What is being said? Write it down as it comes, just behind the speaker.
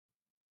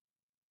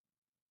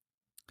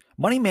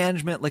Money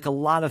management, like a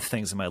lot of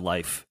things in my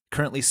life,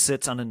 currently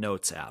sits on a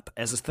notes app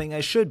as a thing I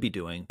should be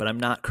doing, but I'm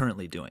not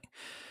currently doing.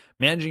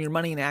 Managing your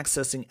money and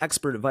accessing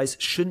expert advice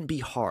shouldn't be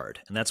hard,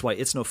 and that's why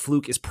It's No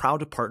Fluke is proud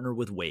to partner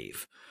with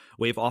Wave.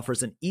 Wave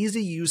offers an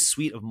easy-to-use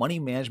suite of money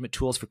management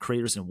tools for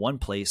creators in one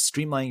place,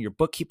 streamlining your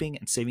bookkeeping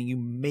and saving you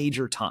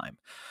major time.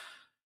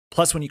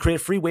 Plus, when you create a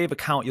free Wave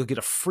account, you'll get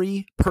a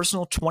free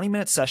personal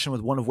 20-minute session with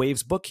one of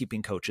Wave's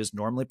bookkeeping coaches,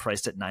 normally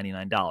priced at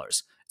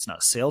 $99. It's not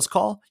a sales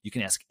call. You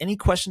can ask any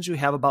questions you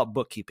have about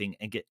bookkeeping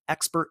and get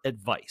expert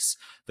advice.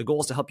 The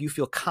goal is to help you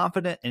feel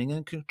confident and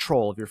in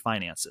control of your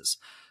finances.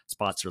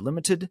 Spots are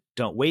limited.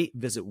 Don't wait.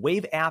 Visit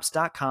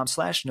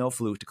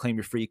waveapps.com/nofluke to claim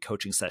your free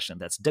coaching session.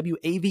 That's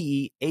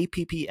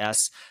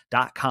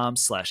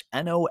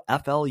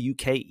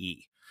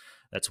waveapps.com/nofluke.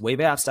 That's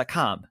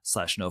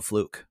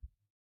waveapps.com/nofluke.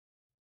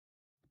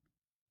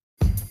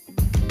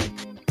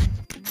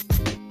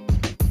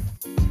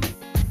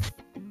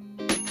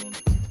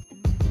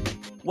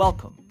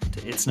 Welcome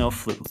to It's No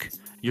Fluke,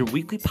 your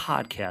weekly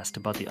podcast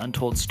about the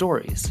untold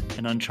stories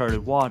and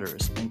uncharted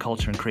waters in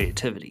culture and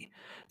creativity.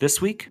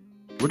 This week,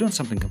 we're doing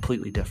something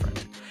completely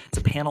different. It's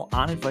a panel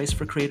on advice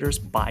for creators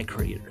by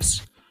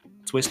creators.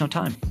 Let's waste no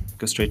time.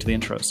 Go straight to the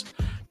intros.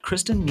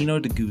 Kristen Nino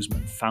de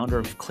Guzman, founder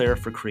of Claire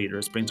for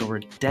Creators, brings over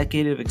a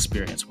decade of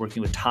experience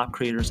working with top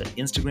creators at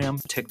Instagram,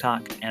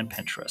 TikTok, and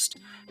Pinterest.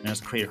 And as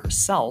a creator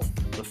herself,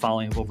 with a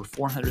following of over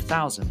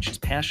 400,000, she's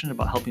passionate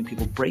about helping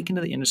people break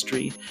into the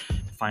industry,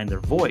 find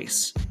their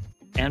voice,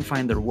 and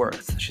find their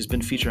worth. She's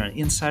been featured on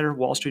Insider,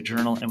 Wall Street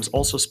Journal, and was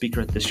also a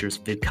speaker at this year's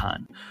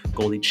VidCon.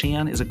 Goldie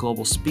Chan is a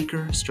global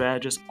speaker,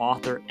 strategist,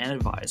 author, and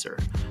advisor.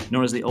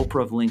 Known as the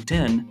Oprah of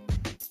LinkedIn,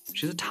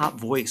 she's a top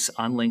voice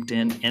on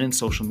LinkedIn and in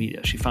social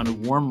media. She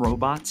founded Warm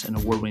Robots, an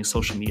award-winning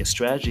social media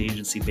strategy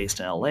agency based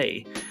in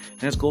LA,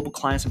 and has global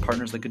clients and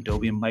partners like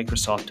Adobe and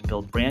Microsoft to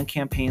build brand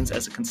campaigns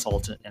as a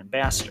consultant and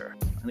ambassador.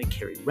 And then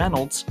Carrie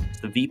Reynolds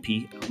is the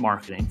VP of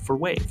Marketing for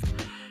Wave,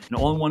 an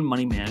all-in-one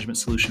money management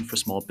solution for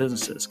small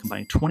businesses.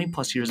 Combining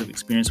 20-plus years of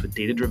experience with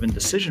data-driven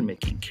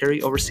decision-making,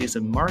 Carrie oversees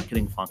a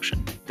marketing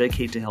function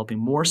dedicated to helping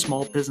more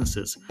small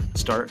businesses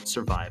start,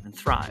 survive, and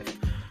thrive.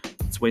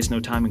 Let's waste no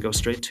time and go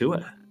straight to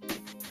it.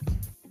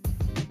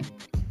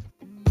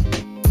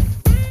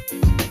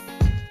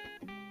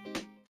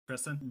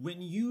 Kristen,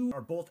 when you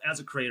are both as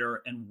a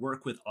creator and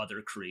work with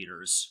other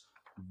creators,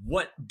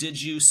 what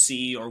did you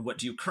see or what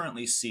do you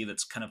currently see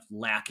that's kind of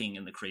lacking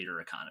in the creator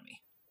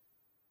economy?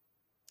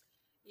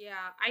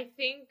 Yeah, I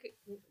think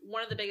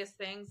one of the biggest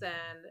things,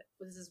 and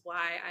this is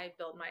why I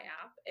built my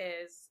app,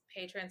 is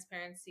pay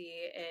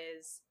transparency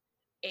is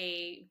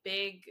a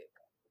big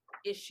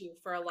issue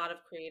for a lot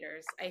of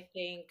creators. I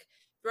think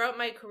throughout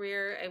my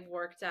career, I've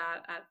worked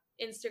at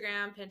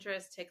Instagram,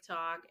 Pinterest,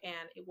 TikTok,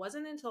 and it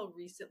wasn't until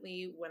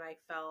recently when I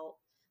felt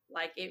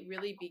like it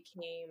really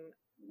became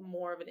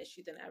more of an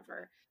issue than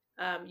ever.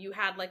 You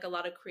had like a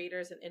lot of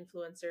creators and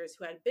influencers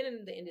who had been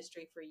in the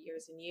industry for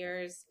years and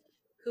years,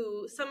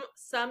 who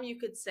some you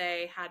could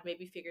say had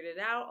maybe figured it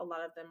out. A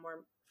lot of them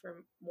were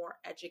from more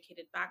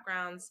educated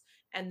backgrounds.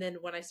 And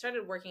then when I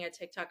started working at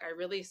TikTok, I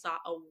really saw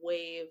a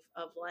wave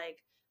of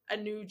like a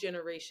new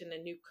generation, a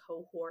new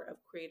cohort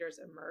of creators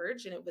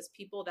emerge. And it was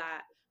people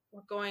that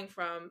were going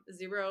from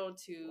zero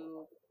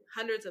to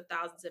hundreds of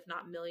thousands, if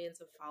not millions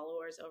of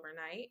followers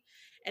overnight.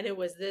 And it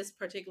was this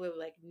particularly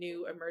like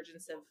new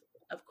emergence of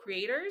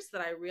creators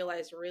that I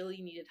realized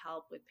really needed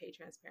help with pay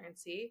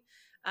transparency.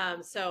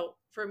 So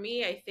for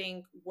me, I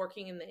think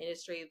working in the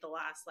industry the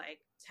last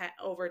like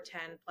over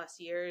 10 plus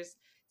years,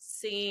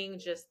 seeing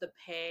just the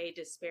pay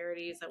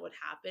disparities that would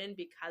happen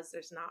because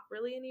there's not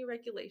really any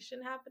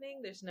regulation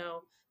happening. There's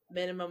no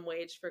minimum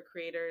wage for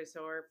creators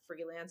or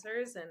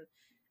freelancers. And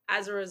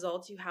as a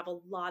result, you have a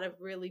lot of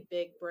really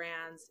big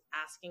brands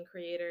asking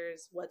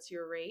creators, what's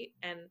your rate?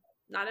 And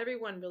not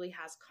everyone really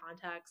has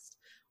context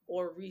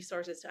or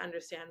resources to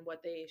understand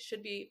what they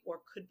should be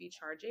or could be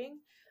charging.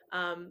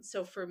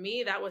 So for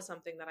me, that was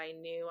something that I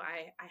knew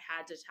I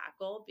had to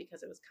tackle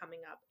because it was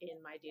coming up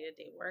in my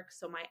day-to-day work.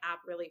 So my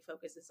app really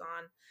focuses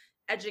on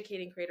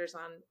educating creators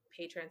on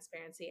pay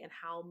transparency and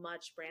how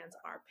much brands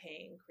are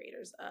paying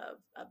creators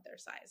of their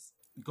size.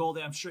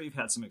 Goldie, I'm sure you've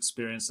had some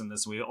experience in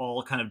this. We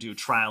all kind of do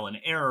trial and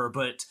error,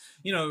 but,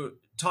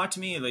 talk to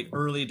me like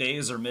early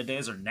days or mid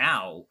days or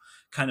now,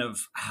 kind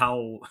of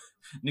how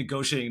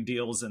negotiating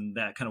deals and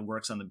that kind of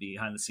works on the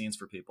behind the scenes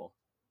for people.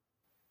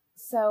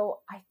 So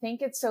I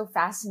think it's so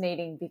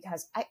fascinating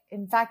because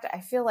in fact,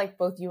 I feel like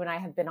both you and I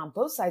have been on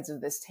both sides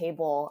of this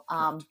table,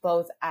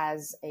 both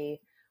as a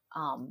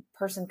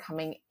person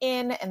coming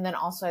in and then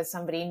also as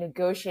somebody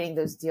negotiating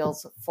those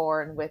deals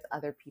for and with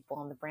other people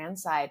on the brand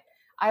side.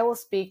 I will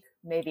speak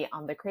maybe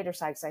on the creator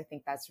side because I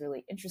think that's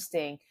really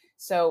interesting.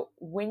 So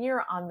when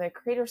you're on the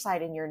creator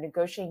side and you're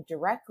negotiating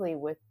directly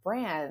with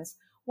brands,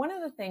 one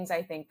of the things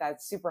I think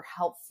that's super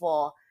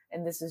helpful,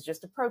 and this is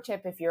just a pro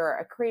tip if you're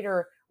a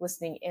creator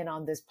listening in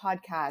on this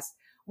podcast,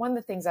 one of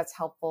the things that's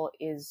helpful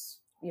is,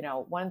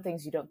 one of the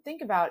things you don't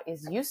think about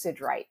is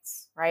usage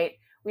rights, right?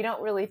 we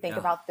don't really think Yeah.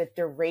 about the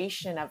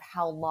duration of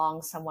how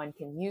long someone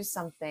can use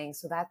something.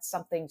 So that's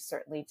something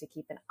certainly to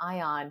keep an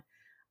eye on.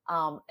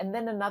 And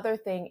then another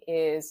thing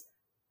is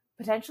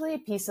potentially a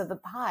piece of the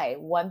pie.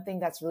 One thing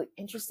that's really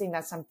interesting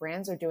that some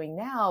brands are doing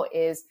now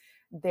is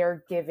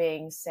they're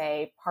giving,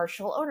 say,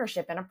 partial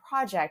ownership in a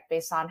project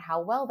based on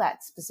how well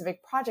that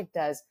specific project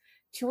does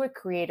to a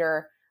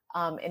creator,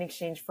 in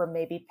exchange for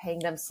maybe paying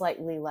them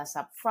slightly less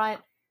upfront.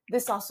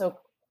 This also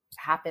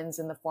happens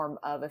in the form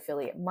of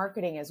affiliate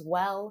marketing as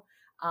well.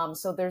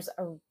 So there's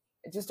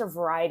just a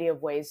variety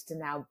of ways to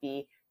now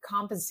be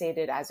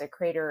compensated as a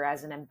creator,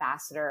 as an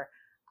ambassador,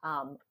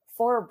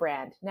 for a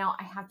brand. Now,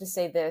 I have to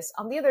say this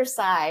on the other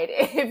side,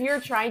 if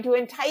you're trying to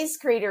entice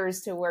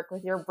creators to work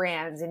with your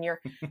brands and you're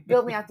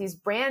building out these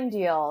brand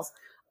deals,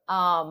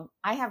 I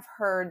have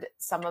heard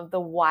some of the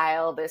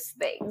wildest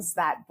things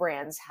that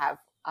brands have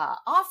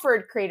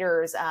offered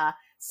creators,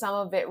 some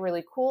of it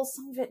really cool,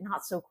 some of it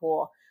not so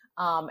cool.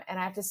 And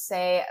I have to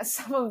say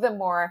some of the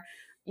more,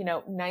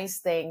 nice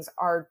things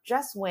are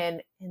just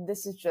when, and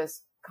this is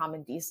just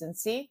common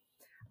decency,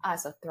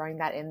 so throwing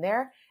that in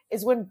there,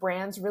 is when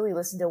brands really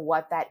listen to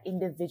what that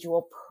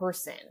individual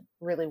person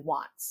really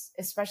wants,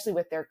 especially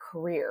with their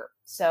career.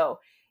 So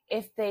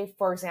if they,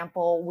 for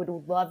example, would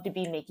love to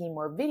be making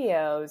more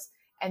videos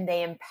and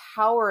they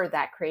empower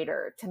that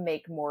creator to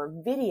make more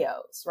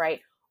videos,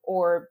 right?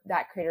 Or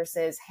that creator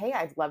says, hey,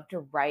 I'd love to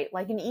write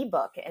like an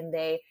ebook, and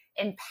they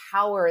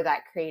empower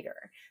that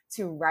creator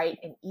to write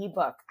an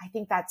ebook. I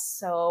think that's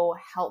so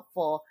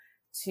helpful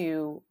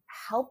to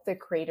help the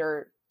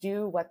creator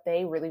do what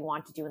they really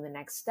want to do in the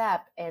next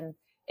step. And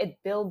it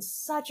builds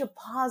such a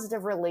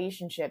positive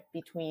relationship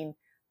between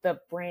the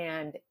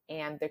brand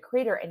and the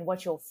creator. And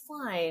what you'll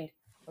find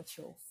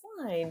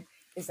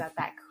is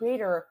that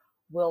creator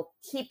will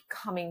keep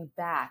coming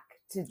back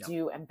to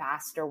do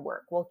ambassador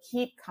work, will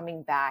keep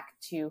coming back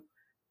to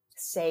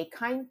say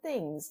kind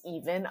things,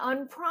 even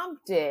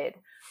unprompted,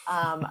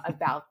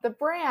 about the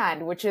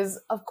brand, which is,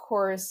 of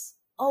course,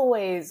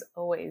 always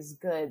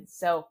good.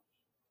 So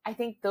I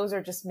think those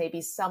are just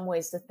maybe some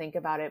ways to think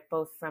about it,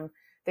 both from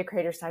the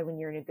creator side when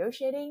you're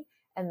negotiating,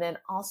 and then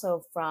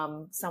also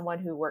from someone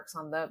who works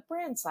on the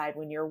brand side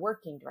when you're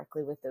working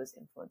directly with those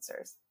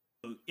influencers.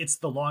 It's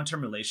the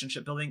long-term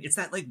relationship building. It's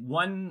that like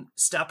one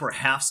step or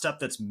half step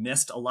that's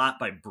missed a lot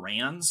by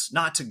brands,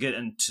 not to get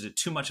into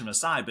too much of an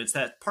aside, but it's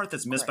that part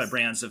that's missed by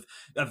brands of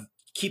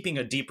keeping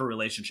a deeper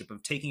relationship,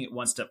 of taking it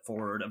one step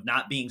forward, of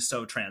not being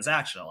so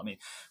transactional. I mean,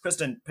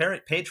 Kristen,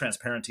 paid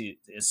transparency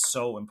is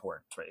so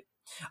important, right?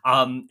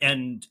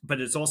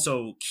 But it's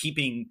also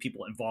keeping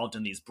people involved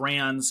in these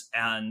brands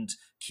and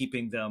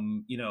keeping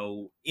them,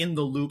 in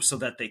the loop so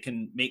that they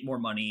can make more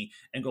money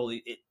and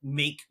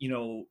make,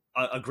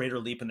 a greater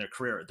leap in their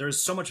career.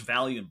 There's so much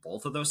value in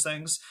both of those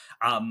things.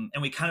 And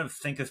we kind of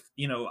think of,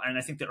 and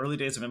I think the early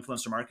days of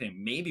influencer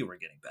marketing, maybe we're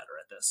getting better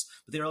at this,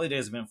 but the early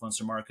days of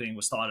influencer marketing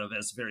was thought of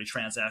as very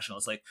transactional.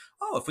 It's like,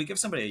 oh, if we give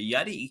somebody a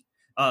Yeti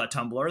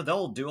Tumblr,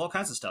 they'll do all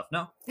kinds of stuff.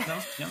 No,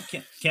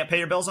 can't pay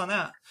your bills on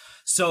that.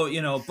 So,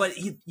 but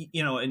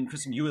and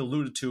Kristen, you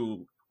alluded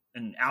to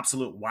an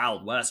absolute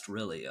Wild West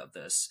really of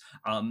this.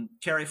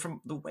 Carrie,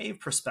 from the Wave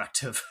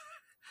perspective,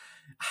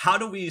 how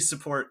do we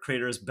support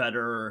creators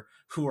better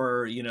who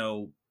are,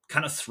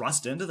 kind of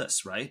thrust into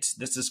this, right?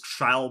 This is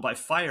trial by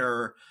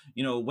fire.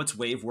 What's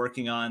Wave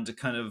working on to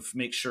kind of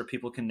make sure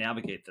people can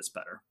navigate this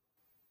better?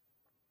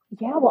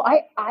 Yeah, well,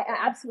 I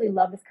absolutely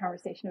love this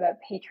conversation about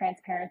pay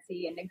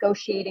transparency and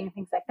negotiating and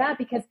things like that,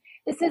 because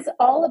this is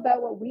all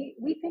about what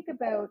we think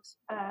about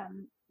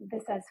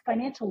this as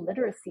financial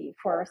literacy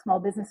for our small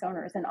business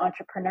owners and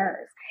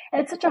entrepreneurs.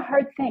 And it's such a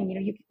hard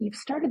thing. You've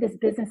started this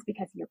business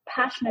because you're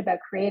passionate about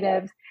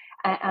creatives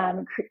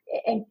and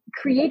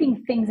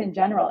creating things in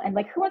general. And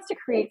like, who wants to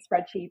create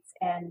spreadsheets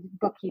and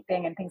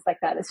bookkeeping and things like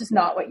that? It's just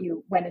not what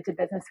you went into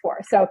business for.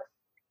 So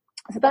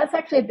that's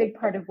actually a big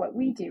part of what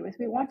we do, is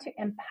we want to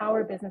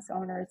empower business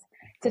owners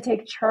to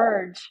take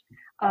charge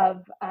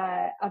of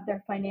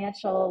their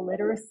financial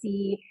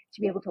literacy,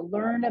 to be able to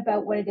learn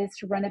about what it is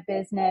to run a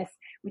business.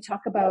 We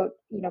talk about,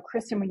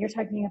 Kristen, when you're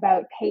talking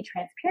about pay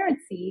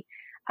transparency,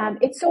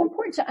 it's so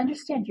important to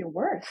understand your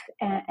worth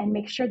and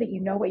make sure that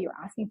you know what you're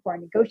asking for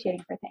and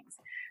negotiating for things.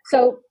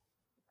 So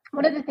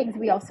one of the things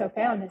we also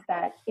found is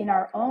that in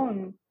our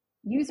own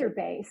user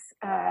base,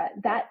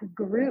 that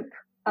group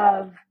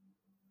of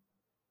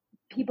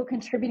people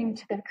contributing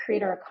to the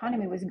creator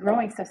economy was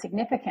growing so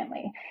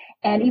significantly.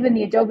 And even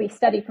the Adobe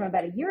study from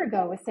about a year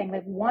ago was saying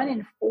like 1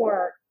 in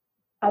 4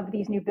 of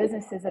these new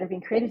businesses that are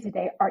being created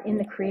today are in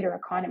the creator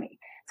economy.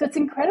 So it's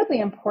incredibly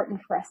important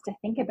for us to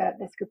think about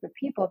this group of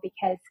people,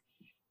 because,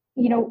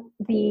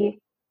 the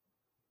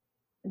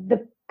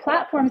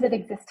platforms that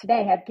exist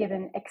today have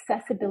given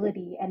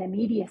accessibility and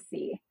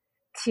immediacy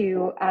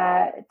to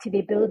the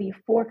ability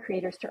for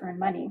creators to earn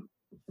money.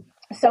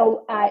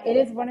 So it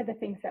is one of the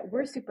things that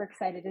we're super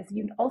excited is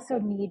you also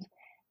need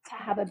to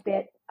have a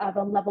bit of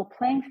a level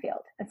playing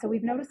field. And so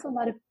we've noticed a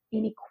lot of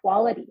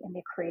inequality in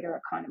the creator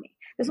economy.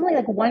 There's only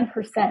like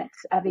 1%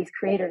 of these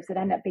creators that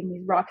end up being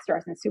these rock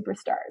stars and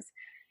superstars.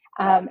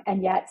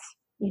 And yet,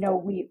 we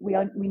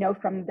know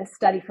from the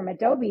study from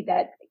Adobe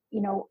that,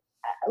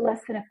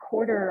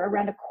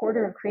 around a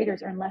quarter of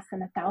creators earn less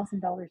than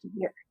 $1,000 a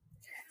year.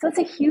 So it's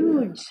a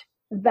huge,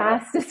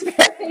 vast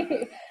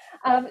disparity.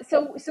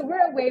 So we're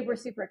at Wave, we're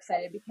super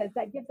excited because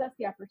that gives us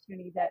the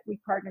opportunity that we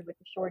partnered with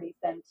the Shorties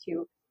then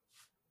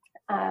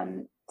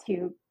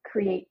to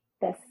create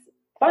this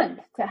fund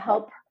to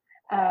help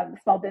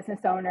small business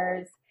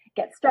owners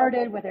get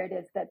started, whether it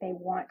is that they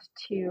want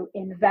to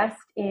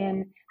invest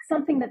in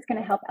something that's going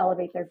to help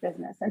elevate their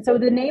business. And so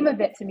the name of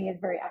it to me is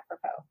very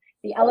apropos.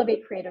 The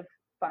Elevate Creative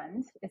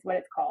Fund is what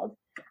it's called.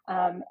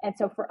 And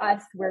so for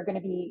us, we're going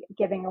to be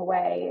giving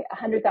away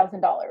 $100,000.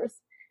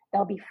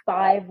 There'll be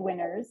 5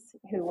 winners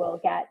who will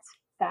get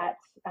that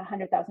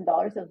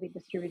 $100,000. It'll be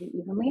distributed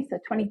evenly, so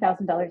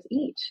 $20,000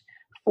 each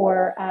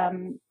for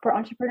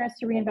entrepreneurs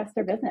to reinvest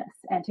their business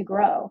and to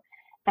grow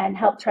and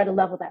help try to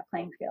level that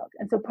playing field.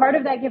 And so part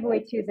of that giveaway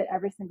too is that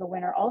every single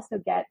winner also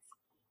gets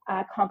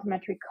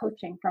complimentary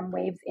coaching from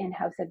Wave's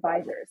in-house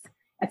advisors.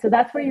 And so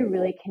that's where you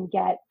really can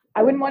get,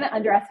 I wouldn't want to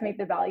underestimate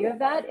the value of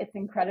that. It's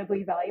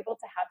incredibly valuable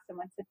to have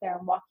someone sit there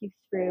and walk you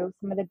through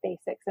some of the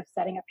basics of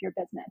setting up your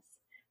business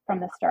from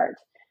the start.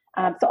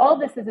 So all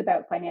this is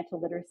about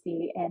financial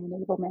literacy and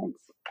enablement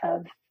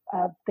of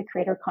the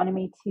creator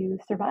economy to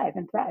survive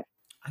and thrive.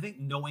 I think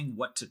knowing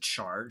what to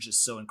charge is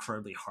so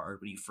incredibly hard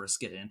when you first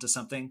get into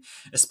something,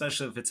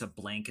 especially if it's a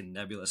blank and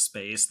nebulous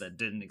space that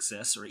didn't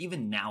exist, or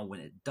even now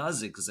when it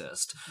does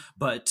exist.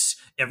 But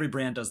every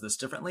brand does this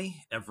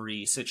differently.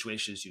 Every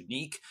situation is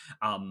unique.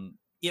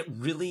 It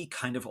really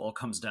kind of all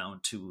comes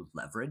down to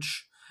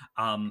leverage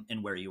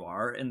and where you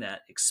are in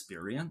that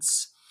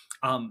experience.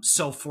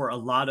 So for a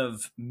lot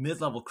of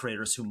mid-level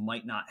creators who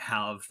might not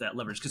have that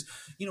leverage, because,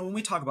 when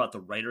we talk about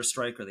the writer's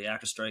strike or the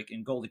actor strike,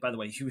 and Goldie, by the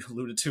way, you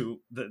alluded to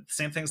the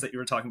same things that you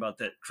were talking about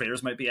that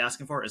creators might be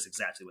asking for is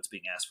exactly what's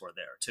being asked for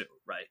there too,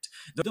 right?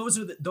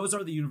 Those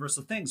are the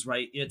universal things,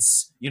 right?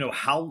 It's,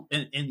 how,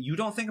 and you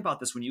don't think about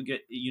this when you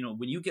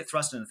get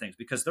thrust into things,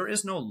 because there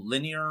is no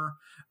linear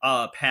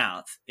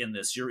path in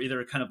this. You're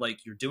either kind of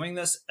like, you're doing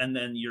this and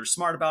then you're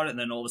smart about it and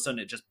then all of a sudden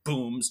it just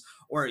booms,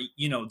 or,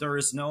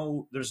 there's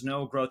no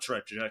growth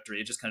trajectory.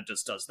 It just kind of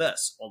just does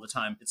this all the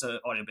time. It's an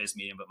audio-based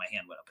medium, but my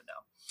hand went up and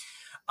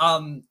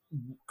down.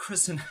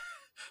 Kristen,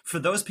 for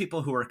those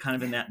people who are kind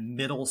of in that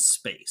middle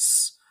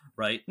space,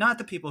 right? Not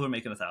the people who are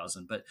making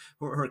 1,000, but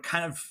who are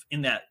kind of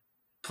in that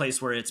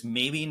place where it's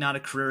maybe not a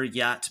career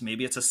yet,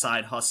 maybe it's a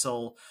side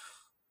hustle.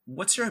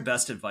 What's your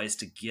best advice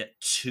to get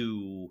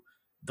to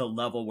the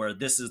level where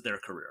this is their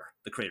career,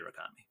 the creator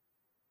economy?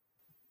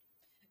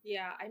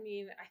 Yeah, I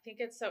think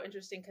it's so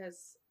interesting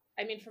because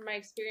from my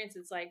experience,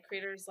 it's like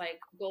creators like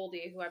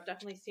Goldie, who I've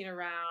definitely seen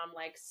around,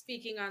 like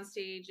speaking on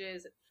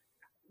stages,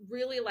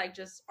 really like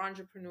just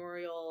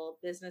entrepreneurial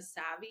business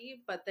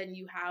savvy. But then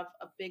you have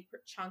a big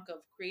chunk of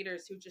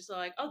creators who just are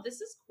like, oh, this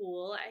is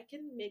cool, I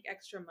can make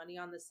extra money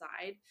on the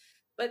side,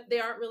 but they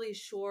aren't really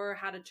sure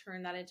how to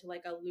turn that into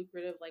like a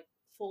lucrative, like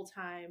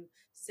full-time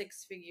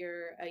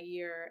 6-figure a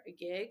year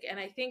gig. And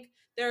I think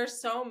there are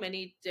so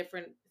many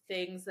different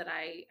things that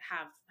I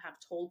have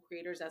told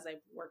creators as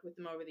I've worked with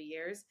them over the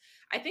years.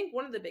 I think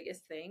one of the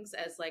biggest things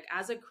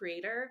as a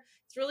creator,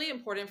 it's really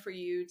important for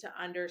you to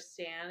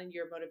understand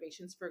your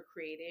motivations for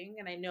creating.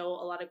 And I know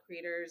a lot of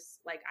creators,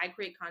 like I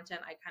create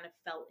content, I kind of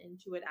fell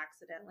into it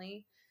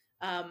accidentally.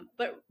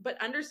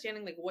 But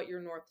understanding like what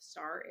your North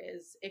Star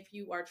is, if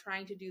you are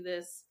trying to do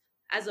this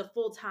as a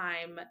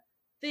full-time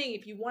thing,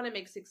 if you want to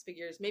make 6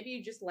 figures, maybe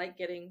you just like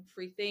getting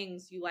free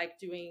things, you like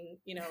doing,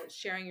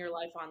 sharing your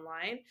life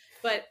online,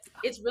 but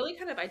it's really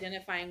kind of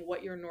identifying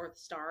what your North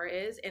Star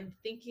is and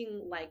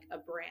thinking like a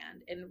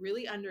brand and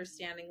really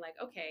understanding like,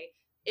 okay,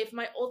 if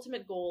my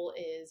ultimate goal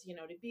is,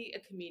 to be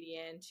a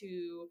comedian,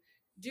 to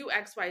do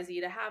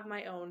XYZ, to have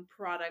my own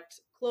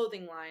product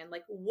clothing line,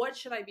 like what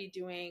should I be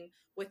doing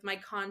with my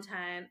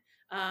content?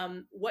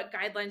 What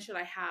guidelines should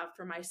I have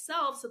for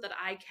myself so that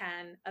I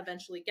can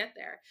eventually get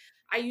there?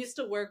 I used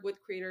to work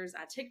with creators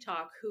at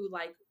TikTok who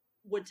like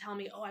would tell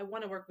me, oh, I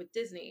want to work with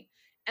Disney.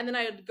 And then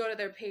I would go to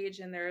their page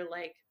and they're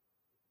like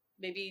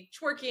maybe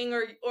twerking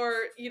or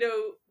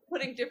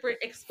putting different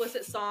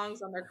explicit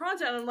songs on their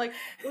content. I'm like,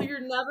 well,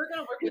 you're never going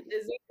to work with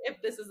Disney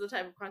if this is the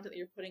type of content that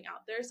you're putting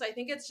out there. So I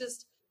think it's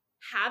just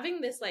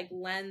having this like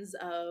lens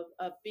of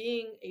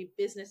being a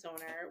business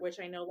owner,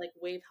 which I know like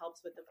Wave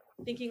helps with, the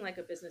thinking like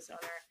a business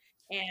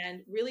owner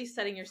and really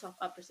setting yourself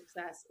up for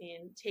success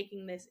in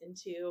taking this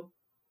into,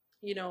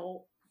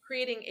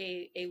 creating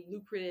a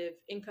lucrative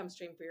income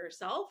stream for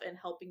yourself and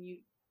helping you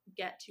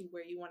get to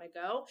where you want to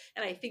go.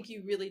 And I think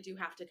you really do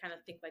have to kind of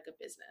think like a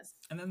business.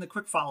 And then the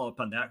quick follow-up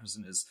on that,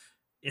 Kristen, is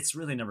it's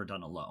really never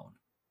done alone,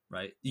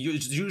 right?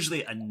 There's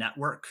usually a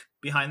network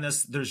behind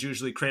this. There's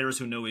usually creators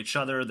who know each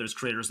other. There's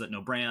creators that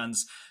know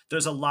brands.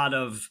 There's a lot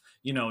of,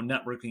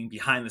 networking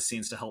behind the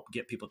scenes to help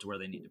get people to where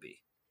they need to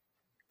be.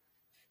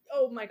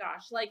 oh my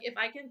gosh, like if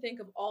I can think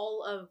of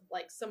all of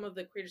like some of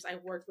the creators I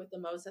worked with the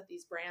most at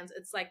these brands,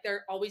 it's like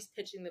they're always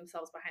pitching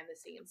themselves behind the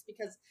scenes,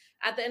 because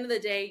at the end of the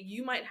day,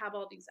 you might have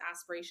all these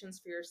aspirations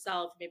for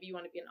yourself. Maybe you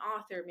want to be an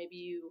author, maybe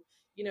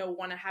you know,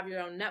 want to have your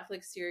own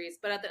Netflix series,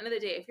 but at the end of the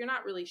day, if you're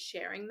not really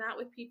sharing that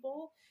with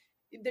people,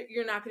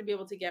 you're not going to be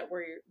able to get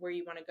where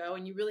you want to go.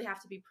 And you really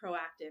have to be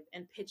proactive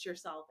and pitch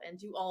yourself and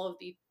do all of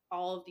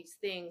these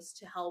things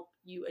to help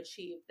you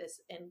achieve this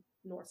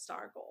North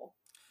Star goal.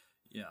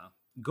 Yeah.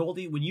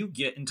 Goldie, when you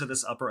get into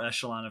this upper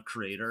echelon of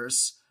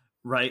creators,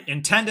 right,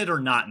 intended or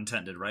not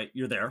intended, right,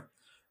 you're there.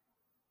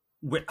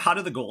 How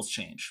do the goals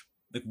change?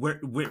 Like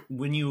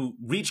when you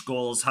reach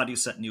goals, how do you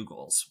set new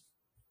goals?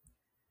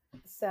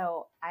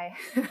 So I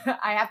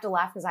I have to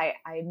laugh because I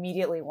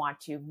immediately want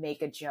to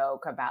make a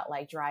joke about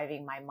like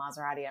driving my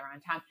Maserati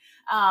around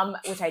town,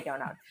 which I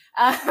don't own.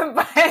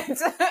 But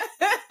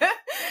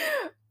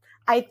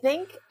I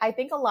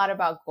think a lot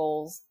about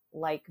goals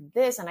like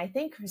this. And I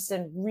think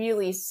Kristen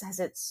really says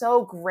it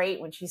so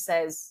great when she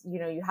says, you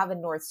know, you have a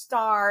North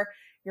Star,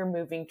 you're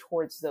moving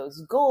towards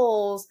those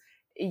goals.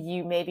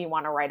 You maybe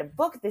want to write a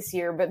book this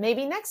year, but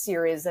maybe next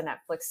year is a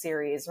Netflix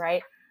series,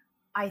 right?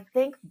 I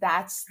think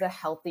that's the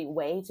healthy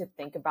way to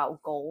think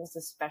about goals,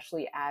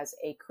 especially as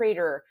a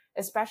creator,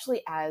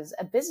 especially as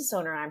a business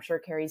owner. And I'm sure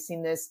Carrie's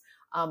seen this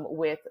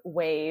with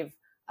Wave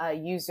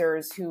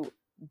users who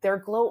their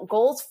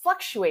goals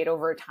fluctuate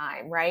over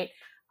time, right?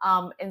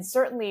 And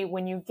certainly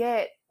when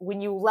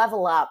you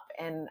level up,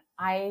 and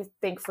I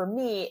think for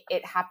me,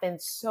 it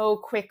happened so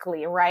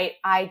quickly, right?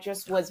 I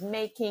just was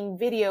making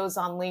videos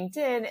on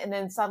LinkedIn, and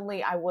then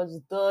suddenly I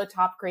was the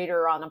top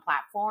creator on a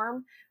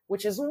platform,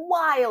 which is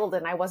wild.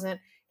 And I wasn't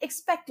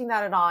expecting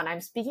that at all. And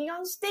I'm speaking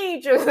on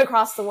stages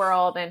across the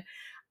world, and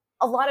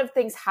a lot of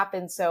things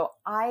happened. So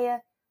I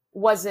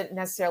wasn't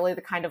necessarily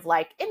the kind of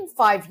like, in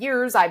 5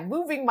 years, I'm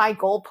moving my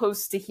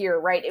goalposts to here,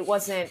 right? It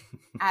wasn't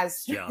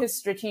as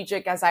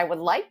strategic as I would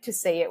like to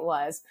say it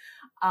was.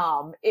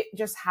 It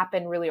just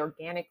happened really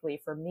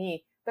organically for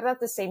me. But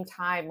at the same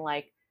time,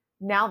 like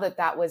now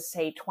that was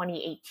say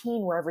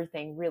 2018, where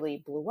everything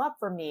really blew up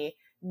for me,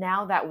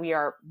 now that we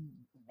are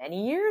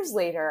many years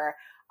later,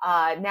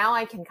 now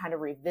I can kind of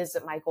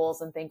revisit my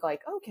goals and think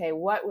like, okay,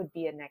 what would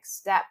be a next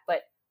step?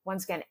 But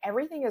once again,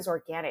 everything is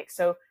organic.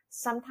 So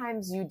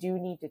sometimes you do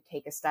need to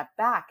take a step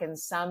back, and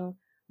some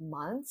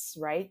months,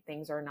 right?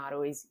 Things are not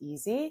always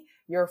easy.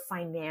 Your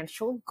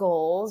financial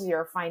goals,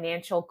 your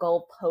financial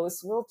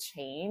goalposts will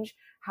change.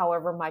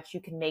 However much you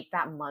can make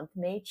that month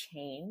may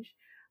change.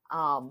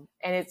 And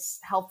it's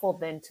helpful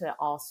then to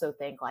also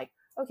think like,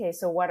 okay,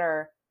 so what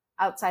are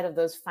outside of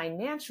those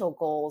financial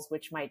goals,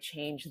 which might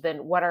change,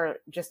 then what are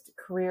just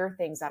career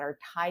things that are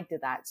tied to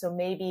that? So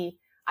maybe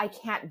I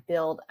can't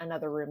build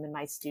another room in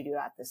my studio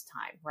at this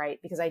time, right?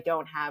 Because I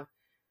don't have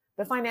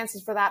the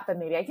finances for that, but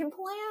maybe I can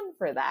plan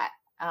for that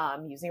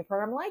using a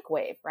program like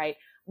Wave, right?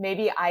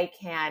 Maybe I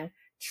can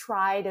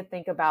try to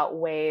think about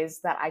ways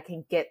that I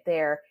can get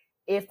there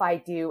if I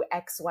do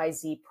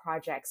XYZ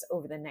projects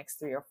over the next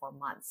 3 or 4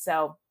 months.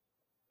 So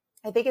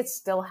I think it's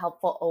still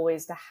helpful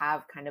always to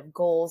have kind of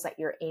goals that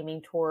you're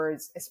aiming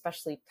towards,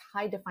 especially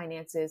tied to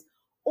finances.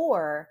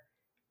 Or,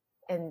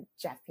 and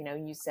Jeff, you know,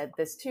 you said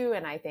this too,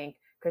 and I think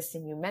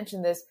Kristen, you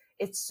mentioned this,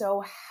 it's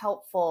so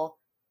helpful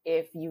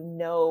if you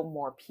know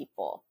more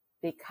people,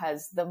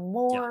 because the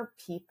more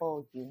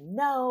people you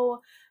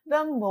know,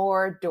 the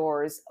more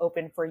doors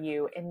open for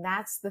you. And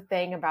that's the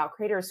thing about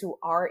creators who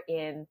are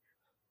in,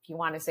 if you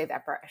want to say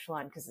that for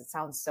echelon, because it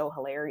sounds so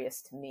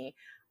hilarious to me,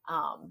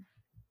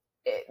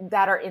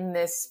 that are in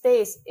this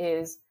space,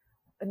 is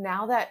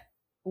now that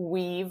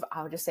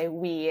I'll just say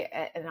we,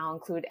 and I'll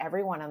include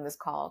everyone on this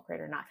call,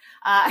 creator or not,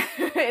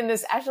 in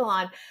this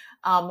echelon,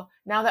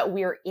 now that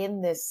we're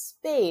in this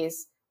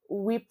space,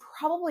 we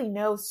probably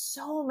know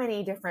so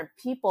many different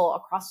people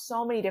across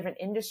so many different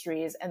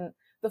industries. And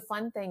the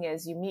fun thing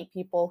is you meet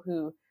people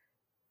who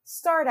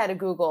start at a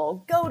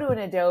Google, go to an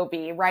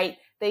Adobe, right?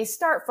 They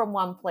start from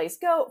one place,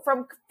 go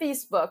from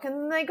Facebook, and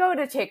then they go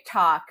to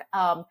TikTok.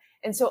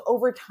 And so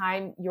over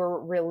time,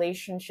 your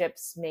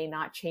relationships may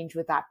not change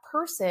with that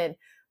person,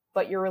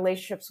 but your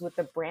relationships with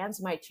the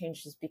brands might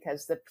change just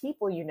because the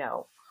people you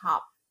know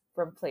hop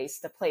from place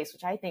to place,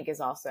 which I think is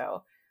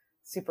also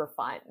super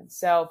fun.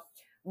 So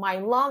my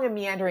long and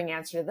meandering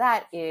answer to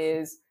that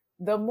is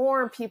the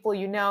more people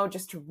you know,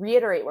 just to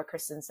reiterate what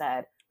Kristen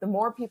said, the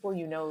more people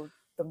you know,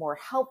 the more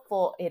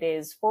helpful it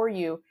is for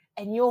you.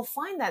 And you'll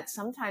find that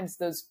sometimes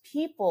those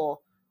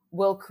people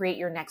will create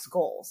your next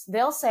goals.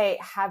 They'll say,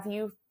 have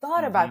you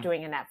thought about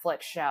doing a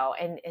Netflix show?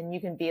 And you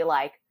can be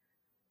like,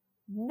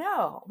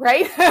 no,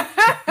 right?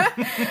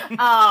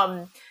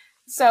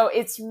 So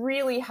it's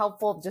really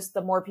helpful, just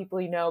the more people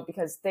you know,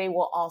 because they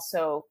will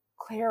also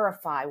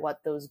clarify what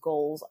those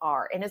goals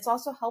are. And it's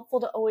also helpful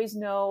to always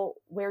know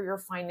where your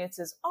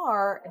finances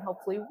are, and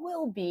hopefully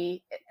will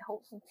be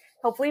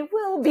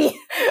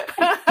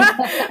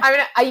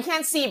I mean, you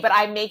can't see, but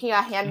I'm making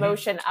a hand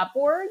motion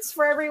upwards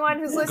for everyone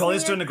who's listening.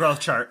 Goalie's doing a growth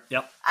chart.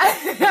 Yep.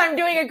 I'm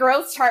doing a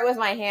growth chart with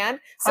my hand.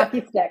 So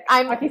hockey stick.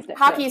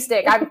 Hockey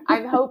stick.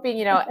 I'm hoping,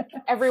 you know,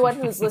 everyone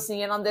who's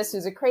listening in on this,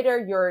 who's a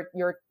creator,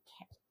 your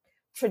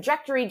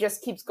trajectory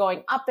just keeps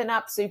going up and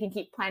up, so you can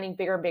keep planning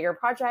bigger and bigger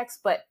projects.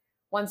 But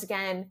once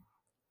again,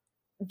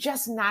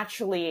 just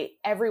naturally,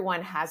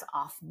 everyone has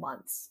off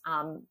months.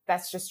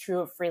 That's just true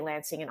of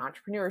freelancing and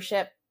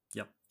entrepreneurship.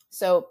 Yep.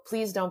 So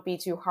please don't be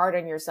too hard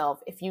on yourself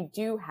if you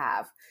do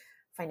have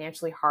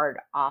financially hard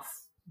off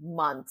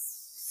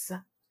months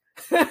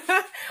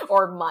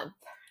or month.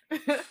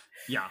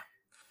 Yeah.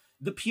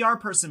 The PR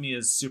person in me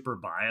is super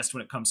biased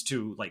when it comes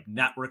to like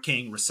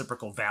networking,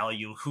 reciprocal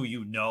value, who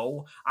you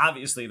know.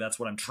 Obviously, that's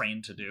what I'm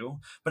trained to do.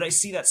 But I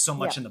see that so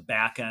much in the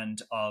back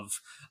end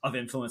of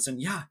influence. And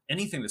yeah,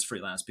 anything that's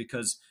freelance,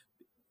 because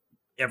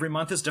every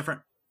month is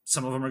different.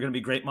 Some of them are going to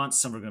be great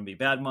months. Some are going to be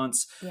bad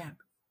months. Yeah.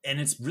 And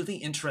it's really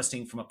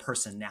interesting from a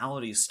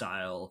personality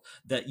style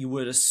that you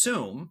would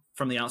assume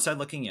from the outside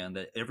looking in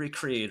that every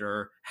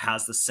creator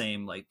has the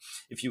same, like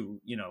if you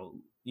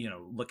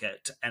look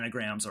at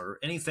enneagrams or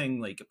anything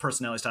like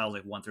personality styles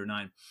like 1 through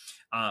 9,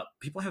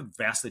 people have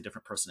vastly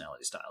different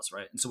personality styles,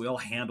 right? And so we all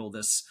handle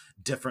this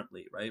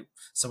differently, right?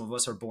 Some of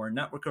us are born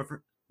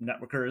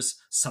networkers,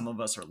 some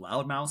of us are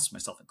loudmouths,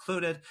 myself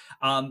included.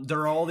 There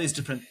are all these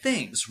different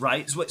things,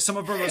 right? So some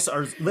of us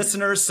are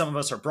listeners, some of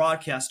us are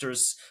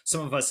broadcasters,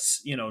 some of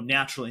us,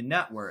 naturally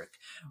network.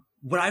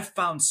 What I've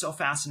found so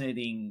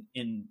fascinating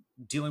in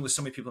dealing with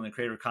so many people in the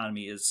creator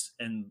economy is,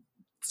 and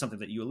something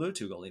that you allude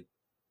to, Goldie,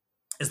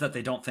 is that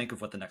they don't think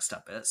of what the next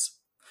step is,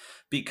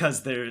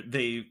 because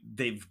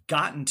they've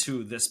gotten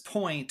to this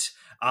point,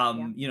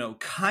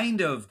 kind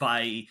of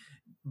by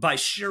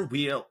sheer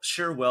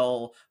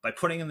will, by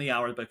putting in the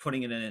hours, by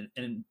putting it in,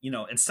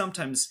 and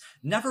sometimes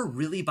never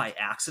really by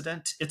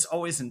accident. It's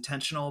always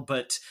intentional,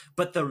 but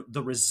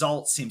the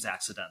result seems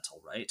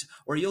accidental, right?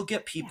 Or you'll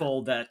get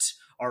people that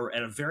are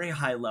at a very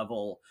high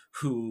level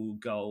who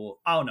go,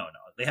 oh no,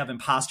 they have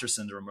imposter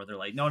syndrome, where they're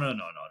like, no.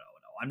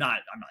 I'm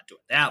not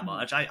doing that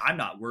much. I'm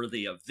not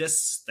worthy of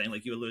this thing.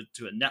 Like you alluded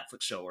to a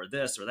Netflix show or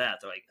this or that.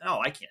 They're like, oh,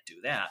 I can't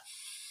do that.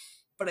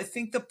 But I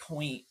think the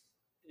point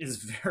is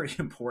very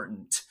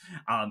important.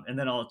 And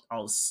then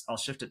I'll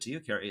shift it to you,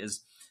 Carrie,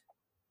 is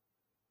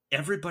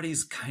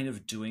everybody's kind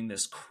of doing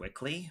this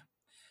quickly,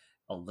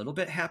 a little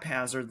bit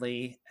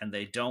haphazardly, and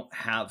they don't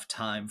have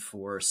time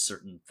for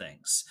certain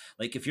things.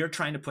 Like if you're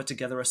trying to put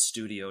together a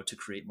studio to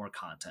create more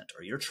content,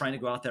 or you're trying to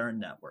go out there and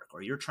network,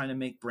 or you're trying to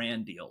make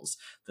brand deals,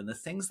 then the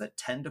things that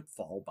tend to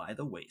fall by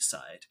the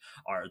wayside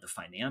are the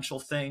financial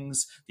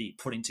things, the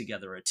putting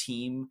together a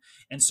team.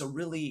 And so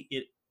really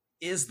it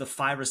is the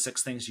 5 or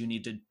 6 things you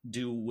need to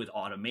do with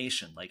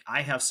automation. Like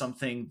I have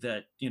something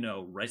that,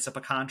 writes up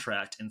a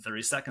contract in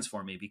 30 seconds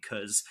for me,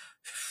 because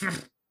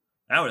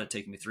that would have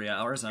taken me 3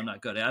 hours. I'm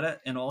not good at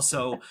it. And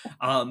also,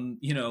 having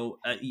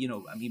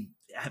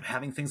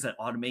things that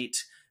automate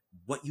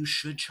what you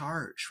should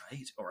charge,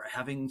 right? Or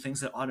having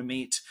things that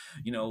automate,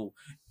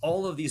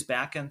 all of these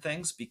back end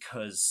things,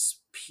 because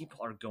people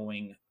are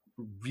going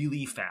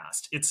really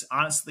fast. It's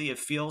honestly, it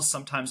feels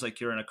sometimes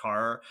like you're in a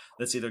car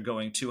that's either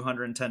going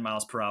 210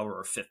 miles per hour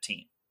or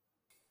 15.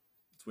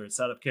 It's weird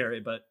setup, Carrie,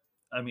 but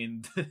I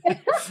mean,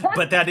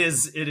 but that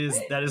is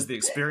the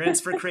experience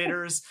for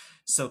creators.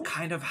 So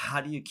kind of how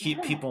do you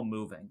keep people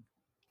moving?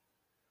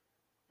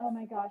 Oh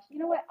my gosh. You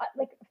know what?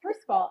 First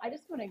of all, I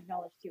just want to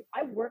acknowledge too,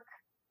 I work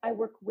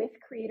with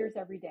creators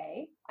every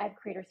day. I have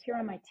creators here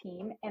on my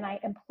team, and I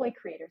employ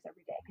creators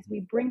every day because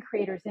we bring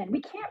creators in.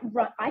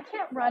 I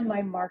can't run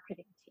my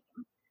marketing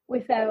team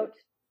without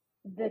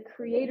the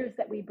creators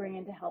that we bring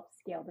in to help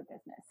scale the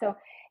business. So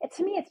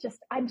to me, it's just,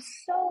 I'm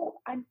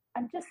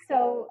just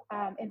so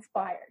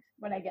inspired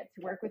when I get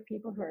to work with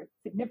people who are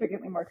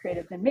significantly more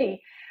creative than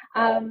me.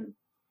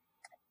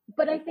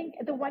 But I think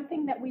the one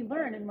thing that we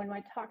learn, and when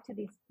I talk to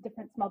these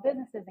different small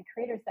businesses and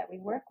creators that we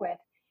work with,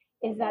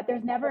 is that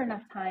there's never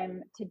enough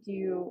time to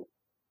do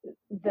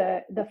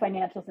the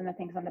financials and the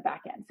things on the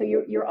back end. So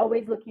you're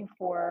always looking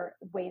for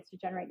ways to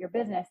generate your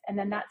business, and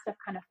then that stuff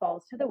kind of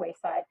falls to the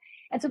wayside.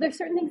 And so there's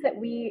certain things that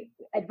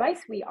advice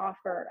we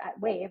offer at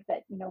Wave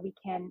that we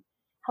can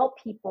help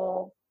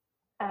people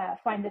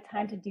find the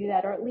time to do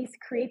that, or at least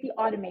create the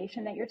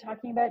automation that you're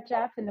talking about,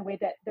 Jeff, in the way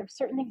that there's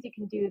certain things you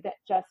can do that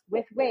just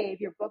with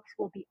Wave, your books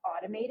will be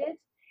automated.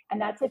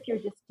 And that's if you're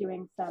just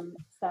doing some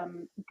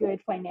good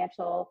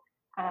financial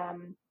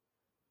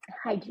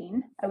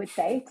hygiene, I would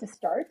say, to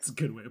start. It's a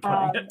good way of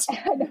putting it.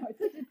 I know,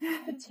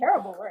 it's a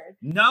terrible word.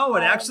 No,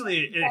 it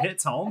actually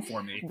hits home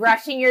for me.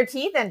 Brushing your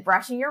teeth and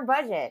brushing your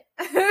budget.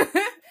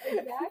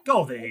 Exactly.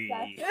 Goldie.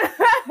 Exactly.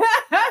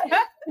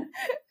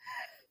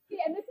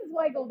 Yeah, and this is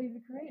why Goldie's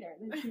a creator.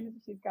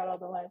 She's got all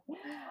the lines.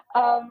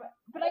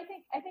 But I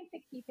think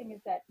the key thing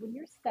is that when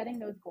you're setting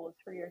those goals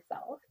for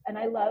yourself, and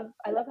I love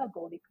how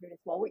Goldie put it as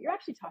well. What you're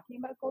actually talking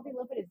about, Goldie, a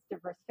little bit is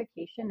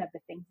diversification of the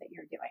things that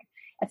you're doing.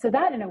 And so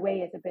that in a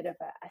way is a bit of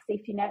a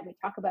safety net. We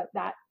talk about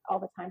that all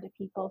the time to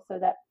people, so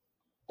that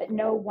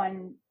no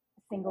one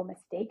single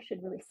mistake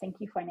should really sink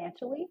you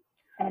financially.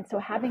 And so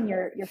having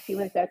your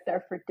feelers out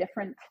there for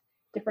different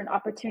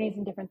opportunities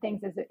and different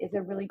things is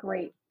a really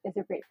great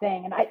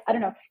thing. And I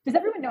don't know, does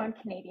everyone know I'm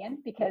Canadian?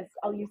 Because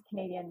I'll use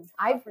Canadian.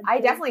 I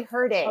definitely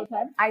heard it.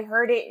 Okay. I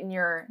heard it in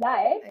your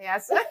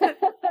yes.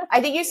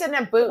 I think you said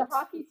in boots. The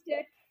hockey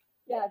stick.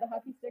 Yeah, the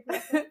hockey stick. I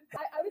was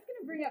going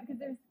to bring up,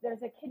 because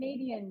there's a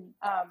Canadian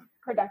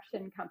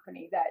production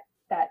company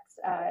that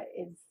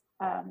is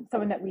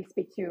someone that we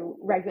speak to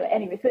regularly.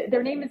 Anyway, so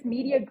their name is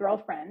Media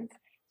Girlfriends.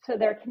 So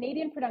they're a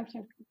Canadian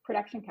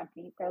production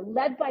company. They're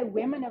led by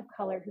women of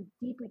color who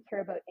deeply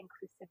care about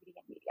inclusivity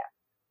in media.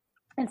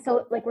 And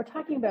so, like, we're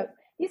talking about,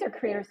 these are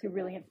creators who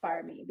really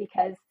inspire me,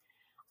 because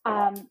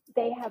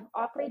they have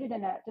operated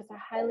in just a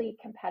highly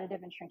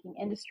competitive and shrinking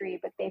industry,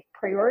 but they've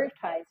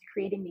prioritized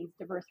creating these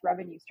diverse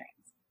revenue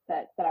streams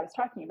that I was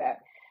talking about.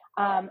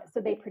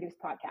 So they produce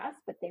podcasts,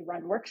 but they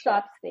run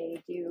workshops,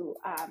 they do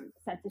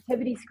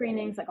sensitivity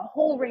screenings, like a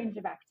whole range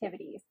of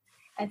activities.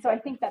 And so I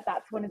think that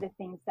that's one of the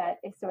things that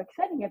is so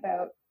exciting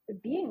about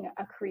being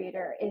a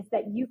creator, is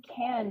that you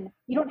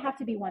don't have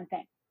to be one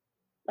thing.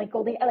 Like,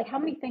 Goldie, like, how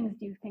many things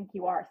do you think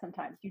you are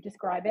sometimes? You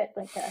describe it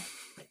like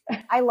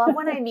I love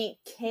when I meet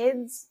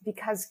kids,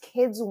 because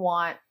kids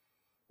want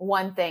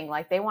one thing.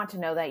 Like, they want to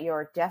know that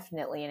you're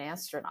definitely an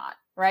astronaut,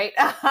 right?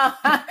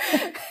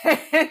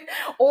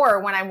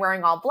 Or when I'm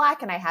wearing all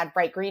black and I had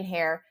bright green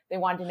hair, they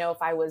wanted to know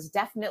if I was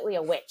definitely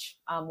a witch,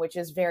 which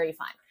is very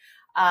fun.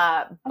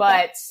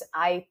 But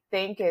I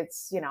think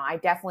it's, I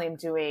definitely am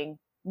doing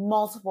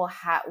multiple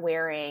hat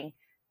wearing,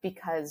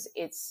 because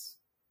it's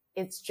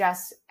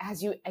just,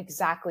 as you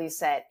exactly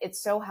said,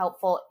 it's so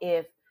helpful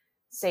if,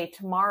 say,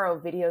 tomorrow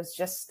videos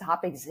just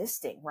stop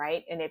existing,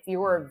 right? And if you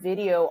were a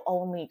video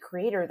only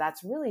creator,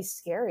 that's really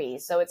scary.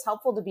 So it's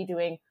helpful to be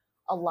doing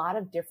a lot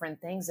of different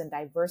things and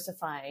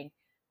diversifying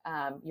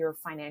your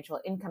financial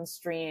income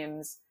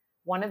streams.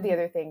 One of the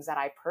other things that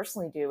I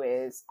personally do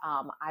is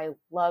I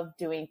love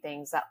doing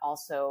things that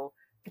also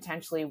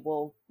potentially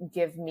will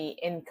give me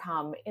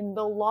income in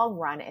the long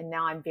run. And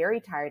now I'm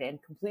very tired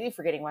and completely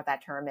forgetting what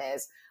that term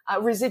is,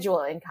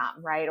 residual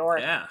income, right? Or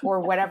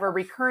whatever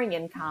recurring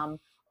income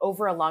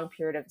over a long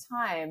period of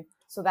time.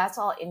 So that's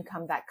all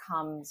income that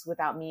comes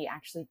without me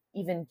actually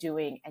even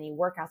doing any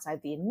work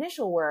outside the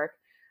initial work,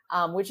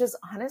 which is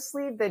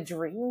honestly the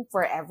dream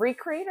for every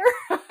creator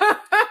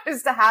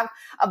is to have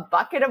a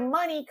bucket of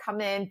money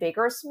come in, big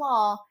or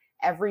small,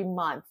 every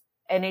month.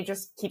 And it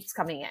just keeps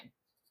coming in.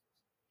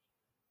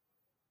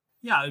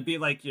 Yeah, it'd be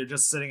like you're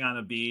just sitting on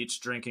a beach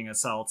drinking a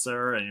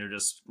seltzer and you're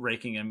just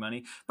raking in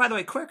money. By the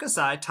way, quick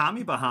aside,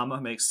 Tommy Bahama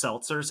makes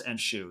seltzers and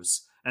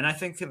shoes. And I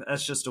think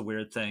that's just a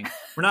weird thing.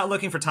 We're not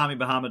looking for Tommy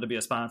Bahama to be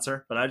a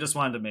sponsor, but I just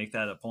wanted to make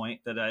that a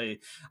point that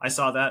I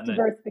saw that.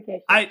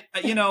 Diversification.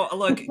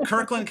 Look,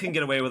 Kirkland can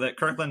get away with it.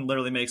 Kirkland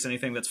literally makes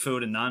anything that's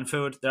food and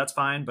non-food. That's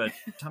fine. But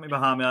Tommy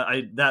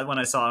Bahama, when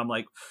I saw, I'm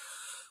like,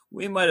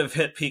 we might have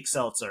hit peak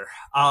seltzer.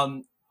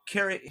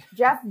 Carrie.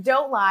 Jeff,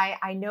 don't lie.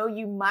 I know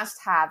you must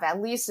have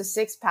at least a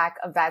 6-pack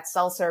of that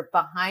seltzer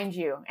behind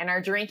you and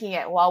are drinking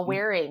it while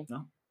wearing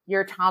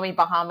your Tommy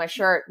Bahama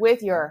shirt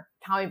with your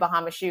Tommy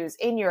Bahama shoes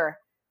in your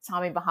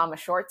Tommy Bahama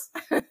shorts.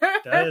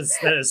 That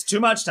is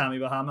too much Tommy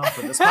Bahama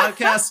for this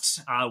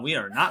podcast. We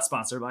are not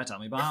sponsored by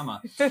Tommy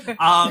Bahama.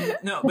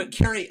 No, but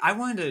Carrie, I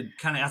wanted to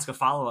kind of ask a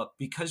follow-up,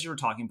 because you were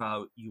talking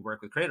about you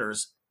work with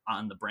creators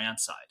on the brand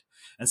side.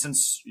 And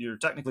since you're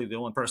technically the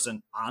only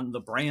person on the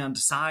brand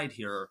side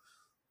here,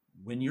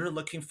 when you're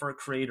looking for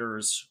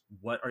creators,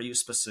 what are you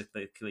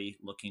specifically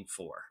looking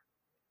for?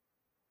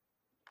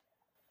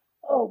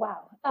 Oh,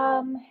 wow.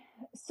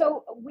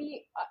 So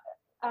we,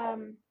 I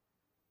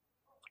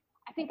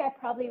think I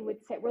probably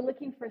would say we're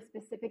looking for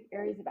specific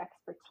areas of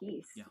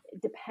expertise,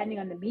 depending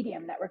on the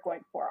medium that we're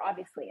going for,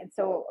 obviously. And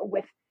so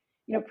with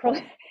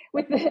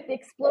the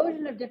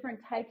explosion of different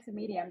types of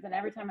mediums, and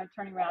every time I'm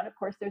turning around, of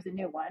course, there's a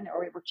new one,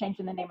 or we're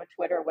changing the name of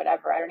Twitter or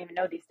whatever. I don't even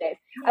know these days.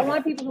 I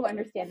want people who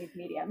understand these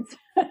mediums.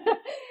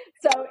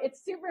 So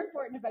it's super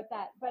important about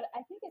that. But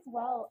I think as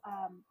well,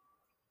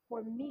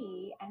 for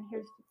me, and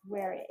here's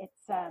where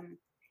it's a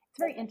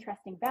very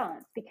interesting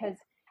balance, because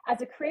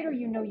as a creator,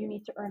 you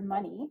need to earn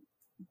money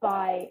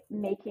by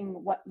making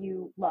what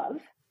you love.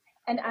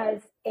 And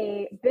as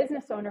a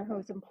business owner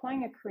who's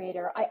employing a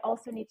creator, I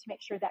also need to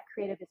make sure that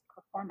creative is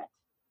performant.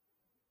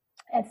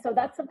 And so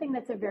that's something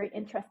that's a very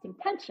interesting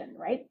tension,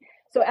 right?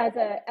 So as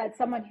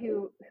someone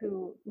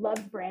who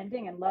loves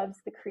branding and loves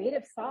the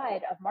creative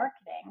side of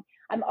marketing,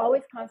 I'm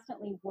always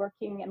constantly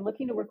working and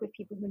looking to work with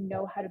people who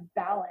know how to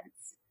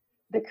balance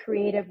the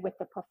creative with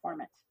the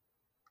performant.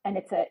 And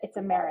it's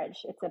a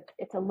marriage.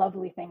 It's a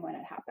lovely thing when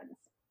it happens.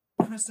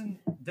 Kristen,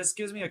 this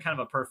gives me a kind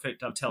of a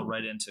perfect dovetail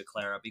right into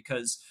Clara,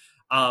 because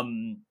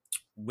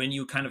when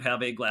you kind of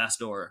have a glass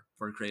door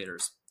for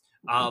creators,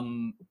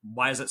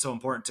 why is it so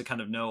important to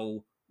kind of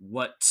know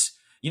what,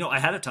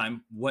 ahead of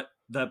time, what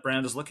that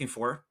brand is looking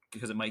for?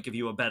 Because it might give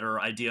you a better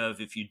idea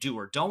of if you do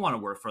or don't want to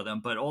work for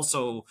them, but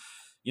also,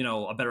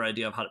 a better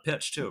idea of how to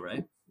pitch too,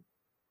 right?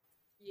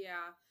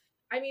 Yeah.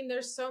 I mean,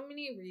 there's so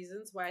many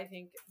reasons why I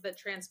think that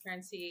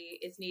transparency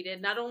is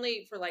needed, not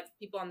only for like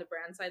people on the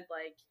brand side,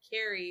 like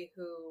Carrie,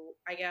 who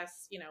I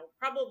guess,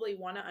 probably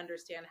want to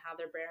understand how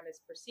their brand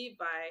is perceived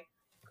by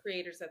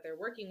creators that they're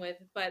working with.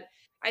 But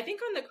I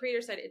think on the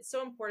creator side, it's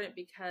so important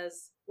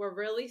because we're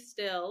really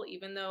still,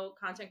 even though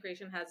content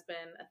creation has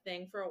been a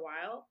thing for a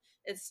while,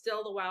 it's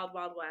still the wild,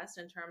 wild west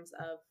in terms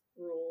of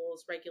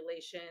rules,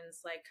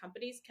 regulations. Like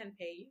companies can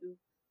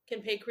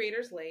pay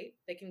creators late,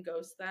 they can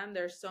ghost them.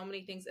 There's so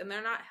many things, and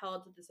they're not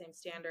held to the same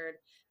standard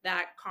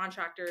that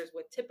contractors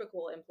with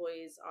typical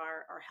employees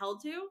are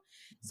held to.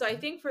 So I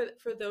think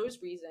for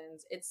those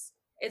reasons, it's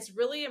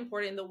really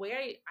important. The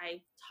way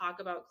I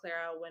talk about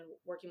Clara when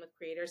working with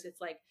creators,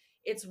 it's like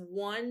it's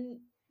one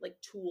like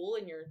tool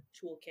in your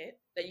toolkit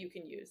that you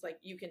can use. Like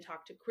you can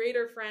talk to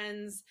creator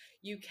friends,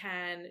 you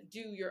can do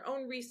your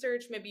own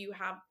research, maybe you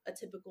have a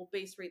typical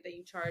base rate that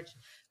you charge.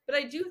 But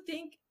I do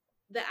think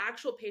the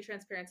actual pay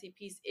transparency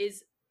piece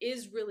is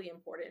really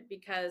important,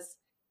 because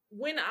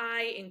when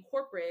I in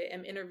corporate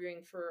am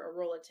interviewing for a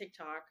role at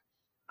TikTok,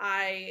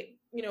 I,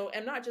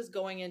 am not just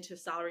going into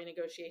salary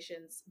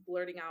negotiations,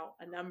 blurting out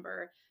a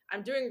number.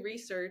 I'm doing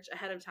research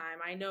ahead of time.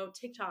 I know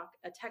TikTok,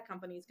 a tech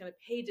company, is going to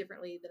pay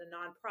differently than a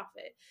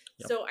nonprofit.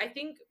 Yep. So I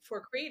think for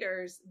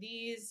creators,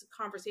 these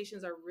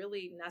conversations are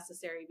really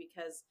necessary,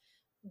 because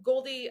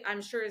Goldie,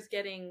 I'm sure, is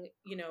getting,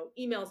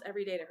 emails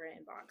every day to her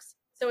inbox.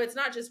 So it's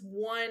not just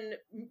one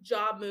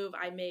job move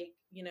I make,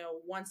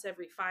 once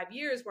every 5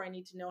 years where I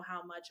need to know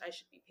how much I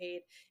should be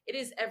paid. It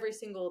is every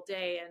single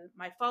day, and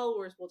my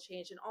followers will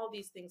change, and all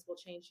these things will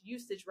change.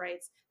 Usage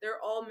rights, there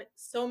are all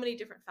so many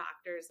different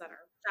factors that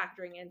are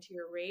factoring into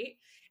your rate.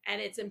 And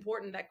it's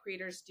important that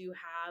creators do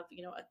have,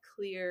 a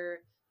clear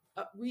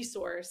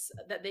resource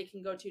that they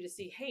can go to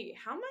see, hey,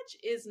 how much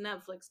is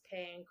Netflix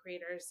paying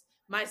creators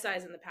my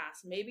size in the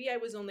past? Maybe I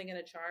was only going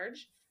to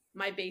charge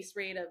my base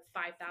rate of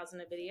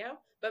 $5,000 a video,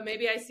 but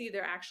maybe I see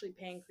they're actually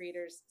paying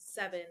creators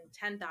 $7,000,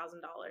 $10,000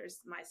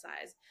 my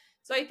size.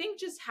 So I think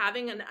just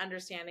having an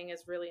understanding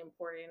is really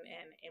important,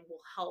 and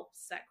will help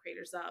set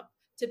creators up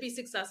to be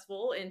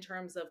successful in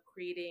terms of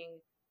creating,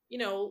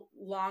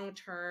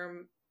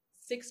 long-term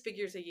 6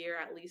 figures a year,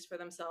 at least for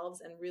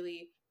themselves, and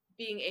really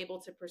being able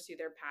to pursue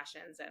their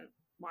passions and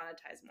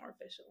monetize more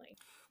efficiently.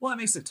 Well, that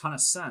makes a ton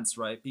of sense,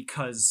 right?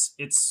 Because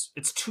it's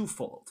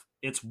twofold.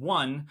 It's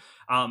one,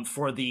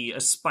 for the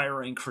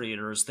aspiring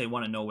creators, they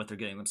want to know what they're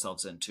getting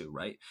themselves into,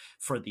 right?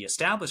 For the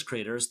established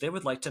creators, they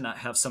would like to not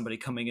have somebody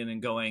coming in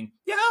and going,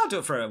 yeah, I'll do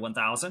it for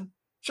 1,000.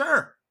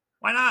 Sure.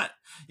 Why not?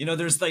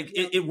 There's like,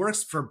 it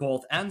works for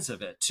both ends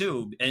of it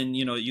too. And,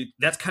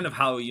 that's kind of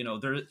how,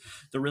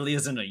 there really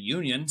isn't a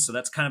union. So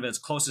that's kind of as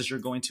close as you're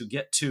going to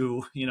get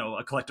to,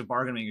 a collective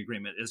bargaining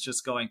agreement, is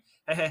just going,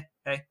 hey,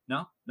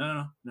 no,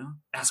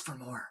 ask for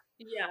more.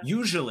 Yeah.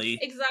 Usually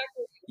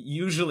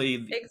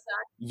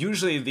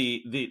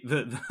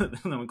the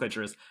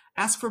nomenclature is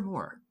ask for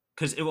more,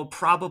 because it will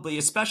probably,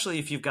 especially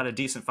if you've got a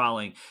decent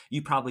following,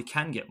 you probably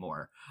can get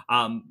more.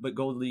 But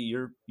Goldie,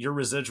 your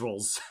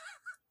residuals,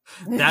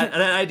 that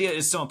idea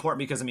is so important,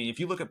 because if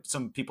you look at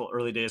some people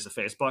early days of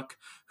Facebook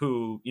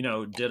who,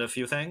 did a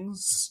few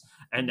things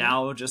and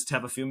now just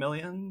have a few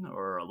million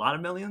or a lot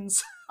of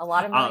millions. A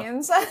lot of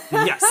millions.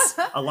 Yes,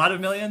 a lot of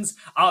millions.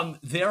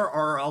 There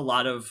are a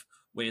lot of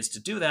ways to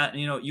do that.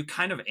 And, you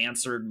kind of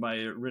answered my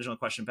original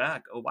question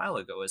back a while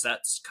ago, is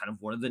that's kind of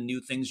one of the new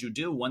things you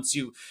do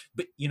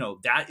but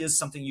that is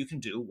something you can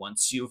do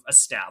once you've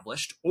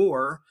established,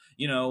 or,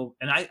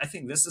 and I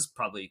think this is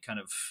probably kind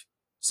of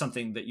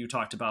something that you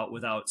talked about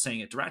without saying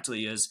it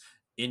directly, is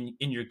in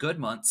your good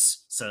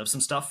months, set up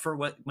some stuff for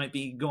what might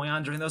be going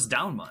on during those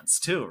down months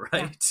too,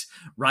 right?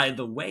 Yeah. Ride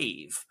the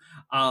wave.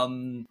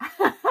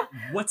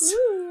 What's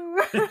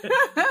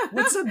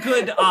a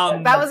good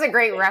that was a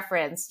great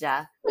reference,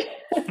 Jeff.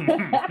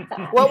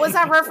 What was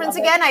that reference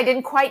again? I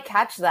didn't quite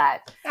catch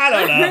that. I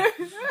don't know.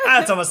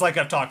 It's almost like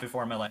I've talked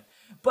before in my life.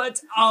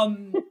 But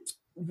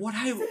what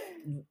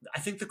I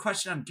think the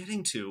question I'm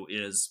getting to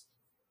is,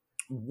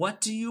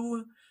 what do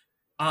you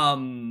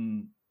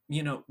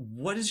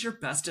what is your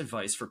best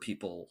advice for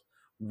people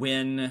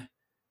when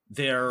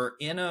they're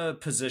in a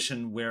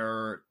position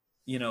where,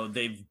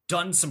 they've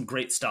done some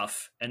great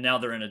stuff and now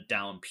they're in a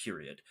down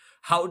period?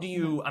 How do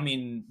you,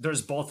 this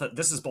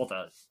is both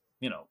a,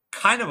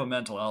 kind of a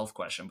mental health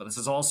question, but this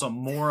is also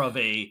more of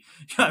a,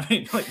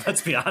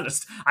 let's be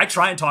honest, I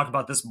try and talk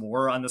about this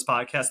more on this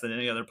podcast than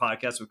any other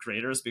podcast with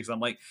creators, because I'm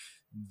like,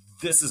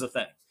 this is a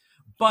thing.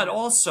 But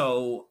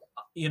also,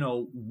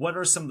 what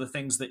are some of the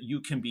things that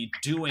you can be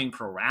doing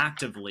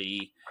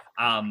proactively,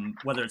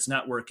 whether it's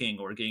networking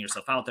or getting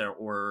yourself out there,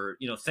 or,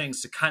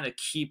 things to kind of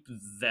keep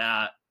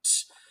that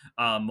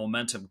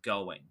momentum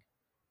going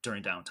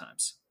during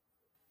downtimes?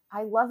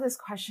 I love this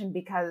question,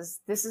 because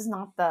this is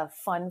not the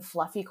fun,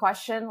 fluffy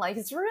question. Like,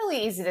 it's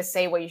really easy to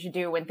say what you should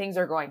do when things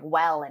are going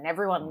well and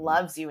everyone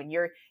loves you and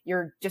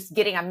you're just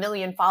getting 1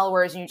 million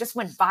followers and you just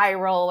went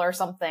viral or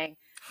something.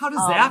 How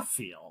does that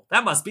feel?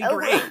 That must be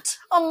great.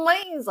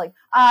 Amazing.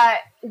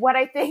 What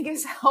I think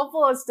is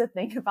helpful is to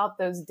think about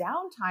those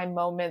downtime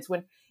moments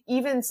when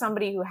even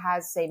somebody who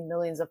has, say,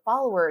 millions of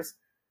followers,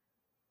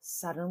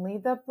 suddenly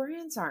the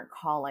brands aren't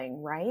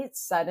calling, right?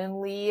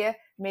 Suddenly,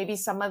 maybe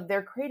some of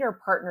their creator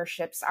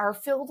partnerships are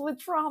filled with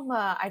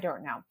drama. I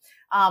don't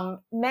know.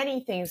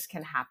 Many things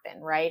can happen,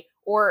 right?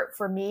 Or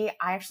for me,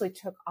 I actually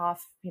took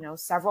off,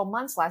 several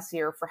months last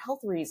year for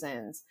health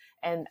reasons,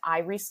 and I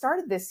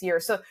restarted this year.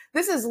 So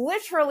this is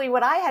literally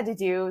what I had to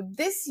do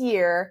this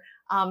year.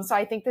 So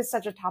I think this is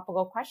such a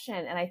topical question.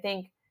 And I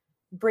think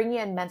bringing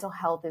in mental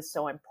health is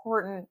so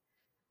important.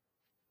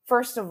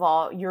 First of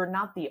all, you're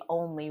not the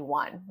only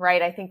one,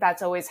 right? I think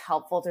that's always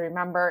helpful to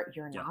remember.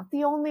 You're not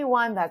the only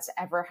one that's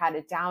ever had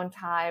a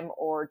downtime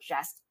or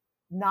just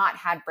not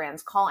had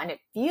brands call. And it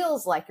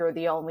feels like you're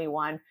the only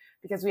one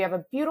because we have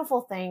a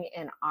beautiful thing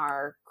in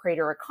our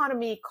creator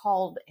economy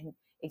called, and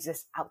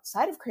exists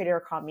outside of creator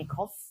economy,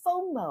 called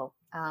FOMO,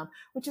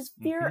 which is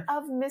fear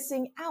of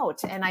missing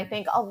out. And I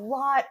think a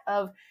lot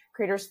of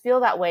creators feel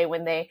that way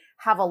when they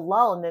have a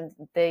lull and then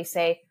they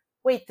say,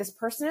 wait, this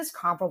person is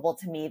comparable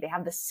to me. They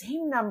have the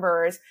same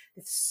numbers,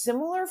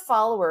 similar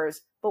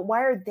followers, but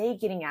why are they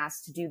getting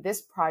asked to do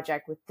this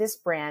project with this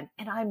brand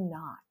and I'm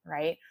not,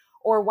 right?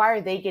 Or why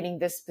are they getting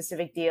this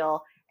specific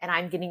deal and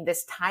I'm getting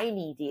this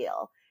tiny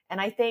deal? And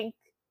I think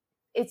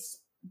it's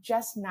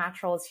just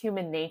natural. It's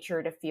human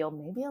nature to feel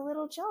maybe a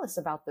little jealous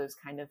about those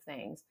kind of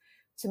things.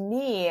 To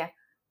me,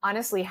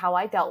 honestly, how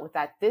I dealt with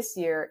that this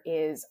year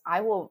is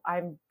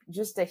I'm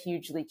just a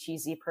hugely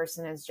cheesy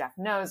person, as Jeff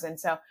knows. And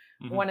so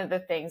one of the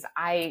things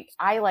I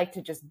like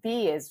to just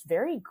be is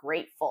very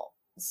grateful.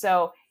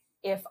 So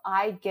if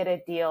I get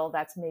a deal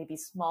that's maybe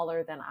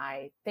smaller than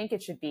I think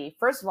it should be,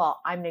 first of all,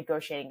 I'm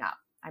negotiating up.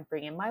 I'm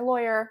bringing my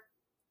lawyer,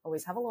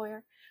 always have a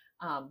lawyer,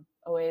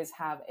 always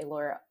have a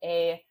lawyer,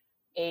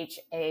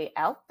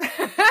 AHAL,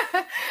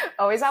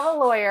 always have a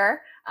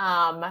lawyer.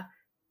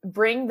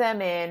 Bring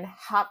them in,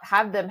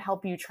 have them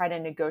help you try to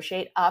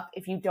negotiate up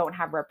if you don't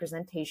have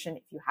representation.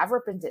 If you have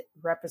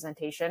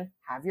representation,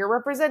 have your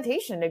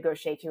representation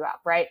negotiate you up,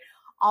 right?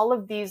 All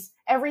of these,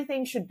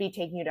 everything should be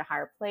taking you to a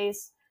higher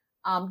place.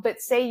 But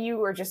say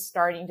you are just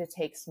starting to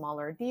take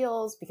smaller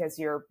deals because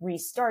you're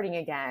restarting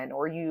again,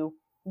 or you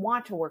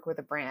want to work with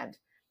a brand.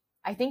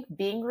 I think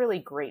being really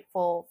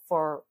grateful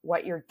for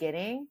what you're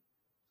getting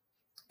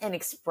and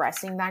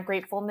expressing that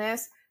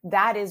gratefulness,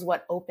 that is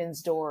what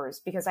opens doors.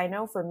 Because I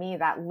know for me,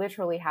 that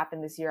literally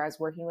happened this year. I was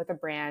working with a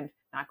brand,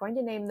 not going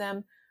to name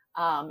them,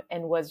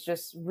 and was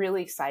just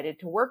really excited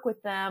to work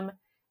with them.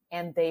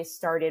 And they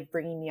started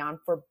bringing me on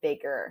for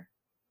bigger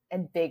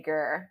and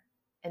bigger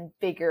and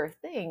bigger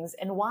things.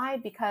 And why?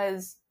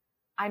 Because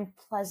I'm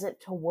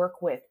pleasant to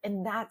work with.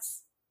 And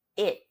that's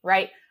it,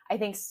 right? I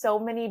think so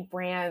many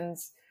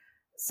brands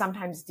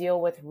sometimes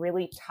deal with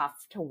really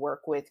tough to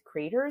work with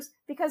creators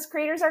because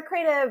creators are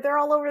creative. They're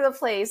all over the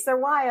place. They're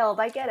wild.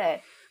 I get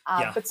it.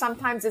 But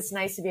sometimes it's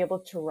nice to be able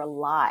to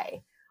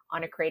rely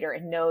on a creator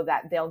and know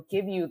that they'll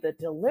give you the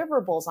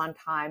deliverables on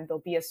time. There'll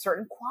be a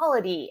certain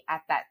quality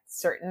at that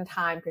certain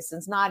time.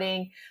 Kristen's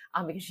nodding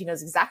because she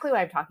knows exactly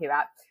what I'm talking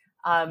about.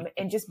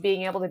 And just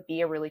being able to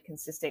be a really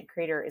consistent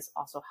creator is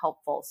also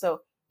helpful.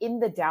 So in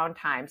the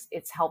downtimes,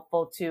 it's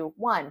helpful to,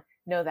 one,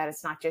 know that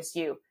it's not just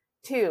you.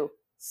 Two,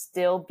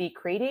 still be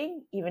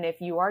creating, even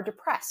if you are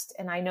depressed.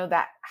 And I know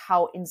that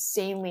how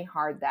insanely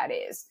hard that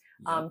is,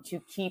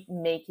 to keep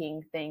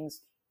making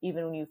things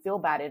even when you feel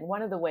bad. And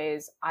one of the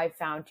ways I've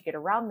found to get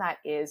around that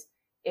is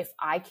if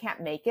I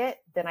can't make it,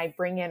 then I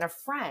bring in a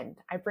friend,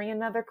 I bring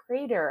another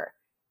creator,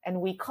 and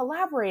we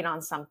collaborate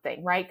on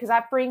something, right? Because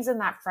that brings in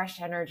that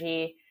fresh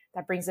energy,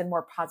 that brings in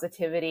more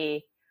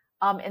positivity.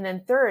 And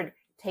then third,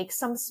 take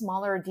some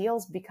smaller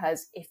deals,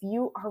 because if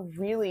you are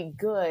really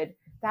good,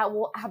 that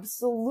will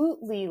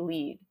absolutely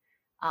lead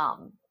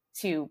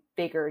to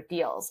bigger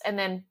deals. And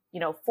then,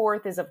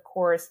 fourth is, of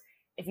course,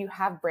 if you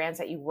have brands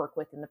that you work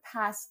with in the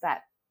past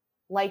that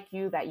like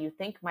you, that you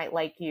think might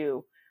like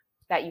you,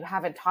 that you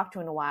haven't talked to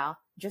in a while,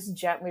 just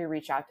gently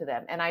reach out to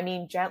them. And I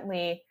mean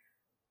gently,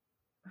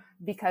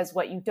 because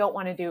what you don't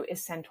want to do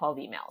is send 12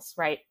 emails,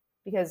 right?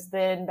 Because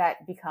then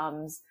that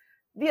becomes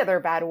the other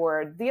bad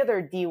word, the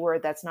other D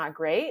word that's not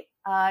great,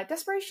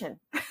 desperation.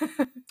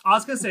 I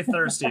was going to say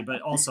thirsty,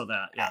 but also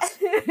that, yes.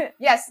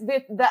 Yes,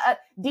 the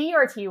D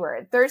or T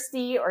word,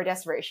 thirsty or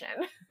desperation.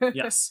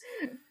 Yes.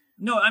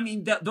 No, I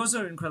mean, those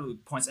are incredible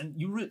points. And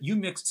you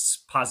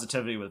mix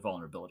positivity with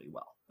vulnerability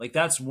well. Like,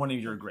 that's one of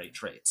your great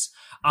traits.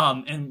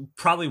 And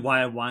probably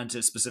why I wanted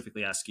to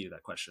specifically ask you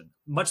that question.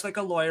 Much like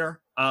a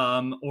lawyer,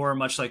 or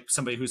much like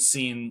somebody who's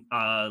seen,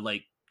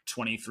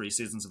 23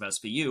 seasons of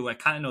SVU, I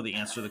kind of know the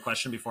answer to the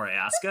question before I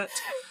ask it.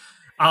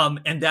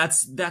 And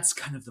that's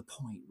kind of the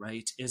point,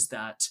 right? Is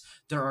that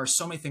there are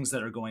so many things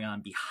that are going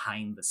on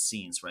behind the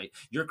scenes, right?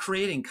 You're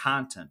creating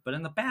content, but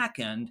in the back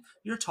end,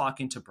 you're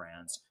talking to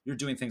brands, you're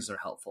doing things that are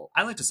helpful.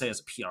 I like to say, as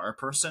a PR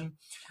person,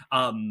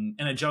 and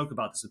I joke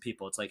about this with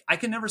people, it's like I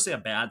can never say a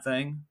bad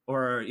thing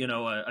or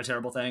a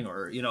terrible thing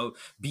or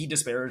be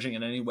disparaging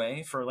in any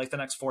way for like the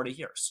next 40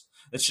 years.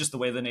 It's just the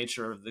way the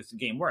nature of the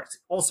game works.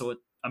 Also,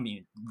 I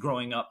mean,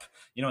 growing up,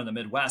 in the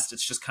Midwest,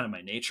 it's just kind of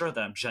my nature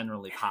that I'm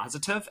generally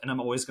positive, and I'm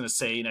always going to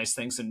say nice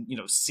things and,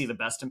 see the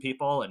best in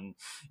people. And,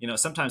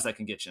 sometimes that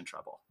can get you in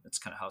trouble. It's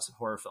kind of how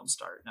horror films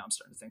start. Now I'm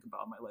starting to think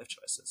about my life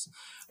choices.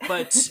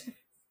 But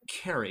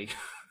Carrie,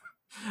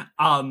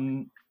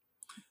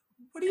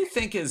 what do you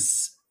think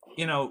is,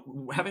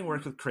 having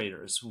worked with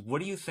creators,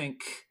 what do you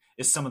think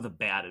is some of the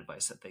bad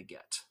advice that they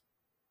get?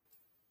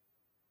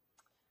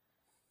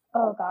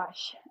 Oh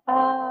gosh.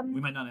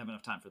 We might not have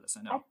enough time for this,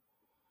 I know.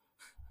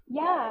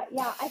 Yeah.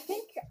 I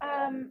think,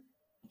 I don't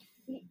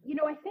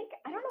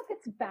know if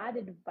it's bad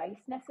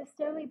advice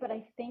necessarily, but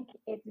I think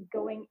it's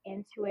going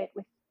into it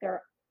with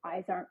their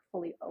eyes aren't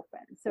fully open.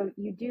 So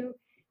you do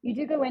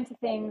go into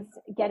things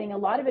getting a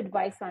lot of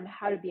advice on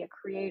how to be a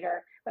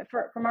creator, but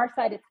from our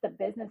side, it's the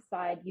business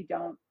side you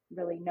don't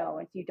really know.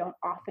 And so you don't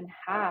often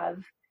have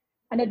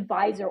an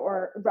advisor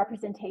or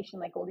representation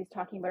like Goldie's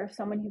talking about, or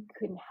someone who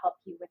couldn't help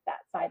you with that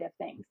side of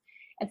things.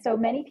 And so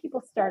many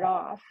people start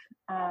off,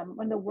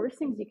 one of the worst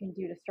things you can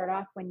do to start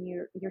off when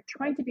you're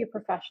trying to be a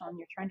professional and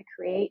you're trying to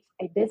create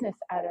a business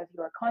out of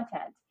your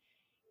content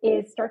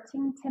is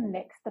starting to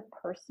mix the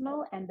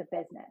personal and the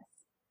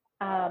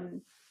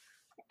business.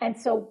 And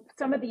so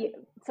some of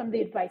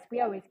the advice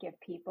we always give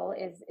people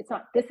is,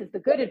 this is the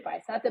good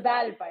advice, not the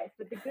bad advice,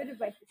 but the good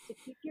advice is to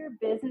keep your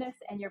business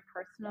and your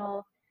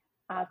personal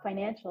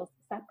financials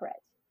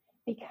separate.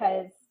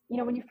 Because,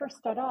 when you first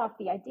start off,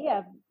 the idea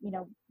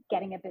of,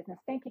 getting a business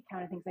bank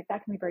account and things like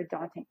that can be very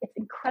daunting. It's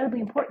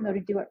incredibly important, though, to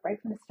do it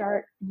right from the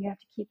start. And you have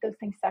to keep those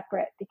things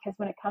separate, because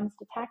when it comes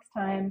to tax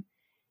time,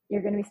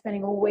 you're going to be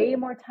spending way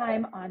more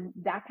time on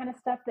that kind of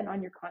stuff than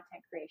on your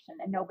content creation.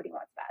 And nobody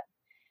wants that.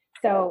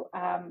 So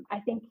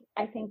I think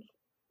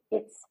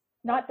it's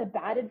not the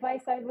bad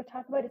advice I would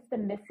talk about. It's the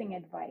missing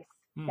advice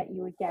that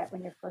you would get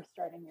when you're first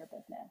starting your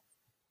business.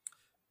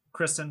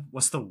 Kristen,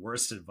 what's the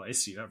worst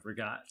advice you ever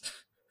got?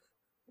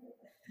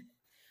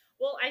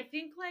 Well, I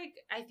think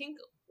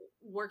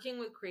working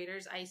with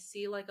creators, I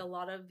see like a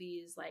lot of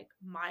these like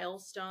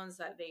milestones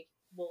that they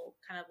will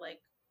kind of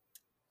like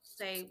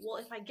say, well,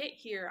 if I get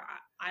here,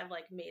 I've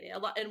like made it a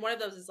lot. And one of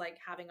those is like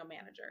having a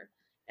manager.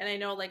 And I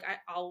know like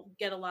I'll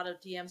get a lot of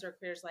DMs or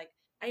creators like,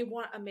 I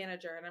want a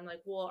manager. And I'm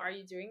like, well, are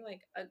you doing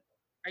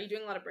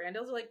a lot of brand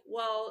deals? They're like,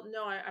 well,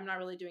 no, I'm not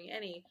really doing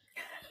any.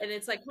 And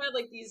it's like kind of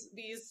like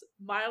these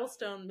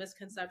milestone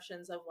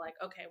misconceptions of like,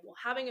 okay, well,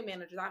 having a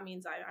manager, that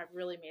means I've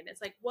really made it.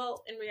 It's like,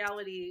 well, in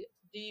reality,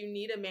 do you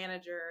need a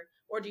manager,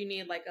 or do you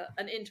need like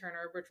an intern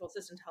or a virtual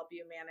assistant to help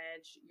you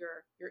manage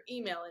your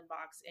email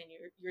inbox and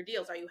your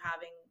deals? Are you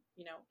having,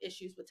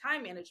 issues with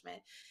time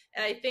management?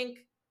 And I think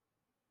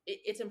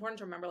it's important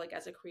to remember, like,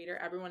 as a creator,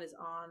 everyone is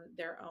on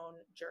their own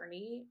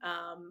journey.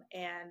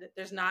 And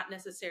there's not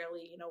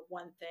necessarily,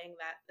 one thing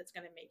that's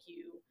going to make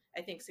you,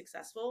 I think,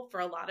 successful.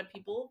 For a lot of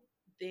people,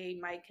 they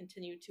might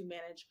continue to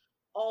manage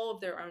all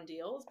of their own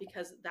deals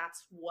because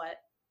that's what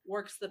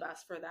works the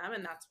best for them.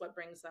 And that's what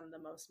brings them the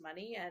most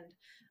money. And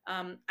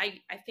I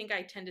think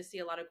I tend to see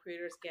a lot of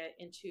creators get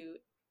into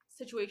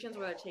situations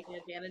where they're taken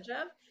advantage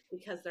of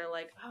because they're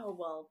like, oh,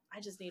 well,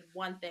 I just need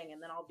one thing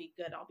and then I'll be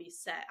good. I'll be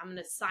set. I'm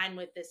going to sign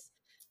with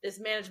this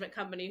management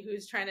company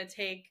who's trying to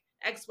take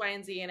X, Y,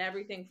 and Z and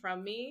everything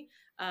from me.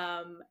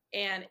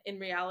 And in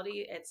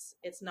reality,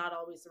 it's not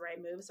always the right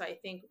move. So I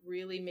think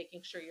really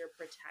making sure you're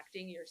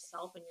protecting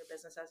yourself and your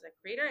business as a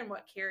creator. And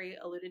what Carrie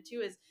alluded to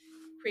is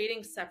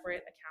creating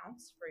separate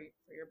accounts for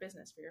your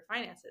business, for your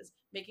finances,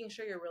 making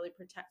sure you're really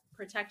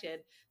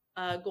protected.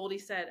 Goldie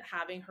said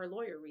having her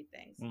lawyer read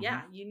things. Mm-hmm.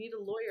 Yeah, you need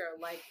a lawyer.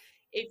 Like,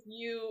 if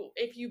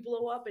you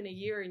blow up in a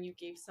year and you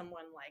gave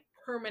someone like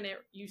permanent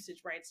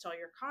usage rights to all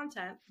your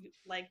content,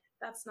 like,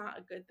 that's not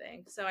a good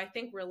thing. So I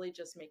think really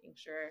just making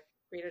sure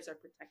creators are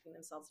protecting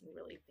themselves and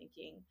really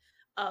thinking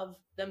of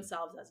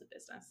themselves as a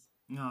business.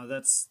 No,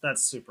 that's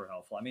super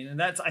helpful. I mean,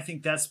 and I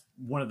think that's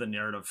one of the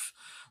narrative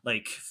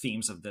like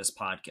themes of this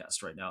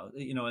podcast right now,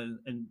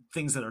 and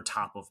things that are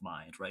top of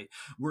mind, right?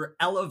 We're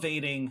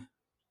elevating.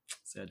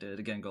 See, I did it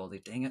again, Goldie.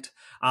 Dang it.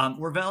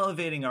 We're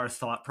elevating our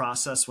thought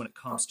process when it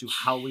comes to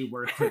how we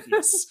work with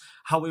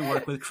how we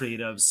work with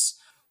creatives,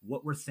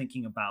 what we're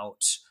thinking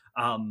about.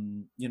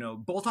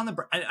 Both on the.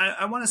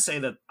 I want to say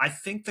that I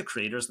think the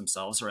creators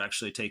themselves are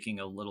actually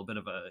taking a little bit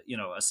of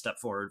a step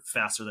forward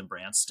faster than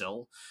brands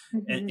still,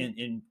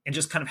 mm-hmm. and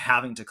just kind of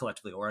having to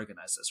collectively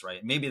organize this,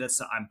 right? Maybe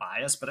I'm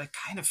biased, but I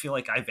kind of feel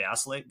like I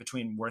vacillate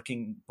between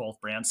working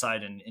both brand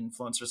side and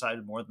influencer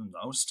side more than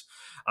most,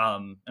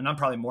 and I'm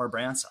probably more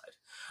brand side.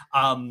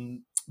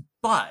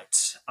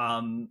 But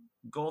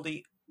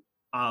Goldie,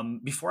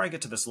 before I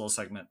get to this little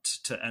segment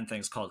to end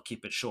things called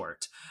Keep It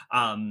Short,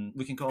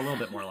 we can go a little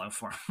bit more long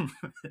form.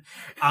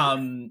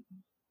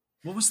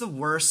 What was the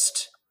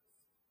worst?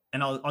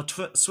 And I'll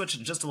switch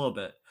it just a little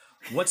bit.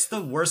 What's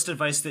the worst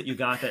advice that you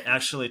got that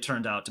actually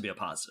turned out to be a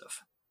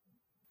positive?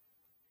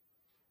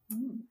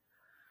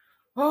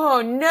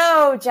 Oh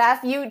no,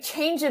 Jeff, you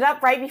changed it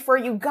up right before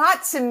you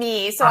got to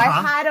me. So I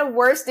had a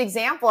worst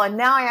example, and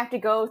now I have to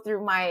go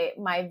through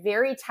my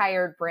very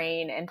tired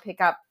brain and pick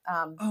up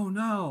oh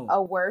no,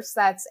 a worst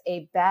that's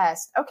a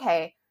best.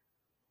 Okay.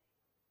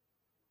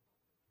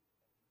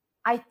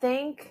 I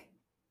think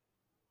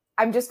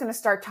I'm just going to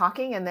start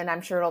talking and then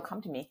I'm sure it'll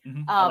come to me.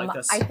 I like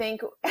this. I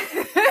think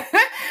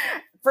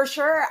for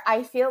sure,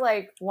 I feel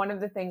like one of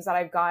the things that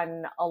I've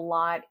gotten a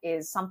lot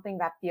is something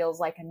that feels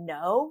like a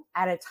no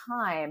at a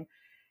time.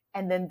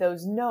 And then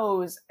those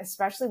no's,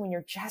 especially when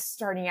you're just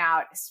starting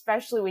out,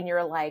 especially when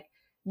you're like,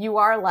 you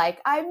are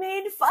like, I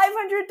made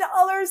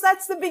 $500.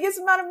 That's the biggest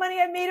amount of money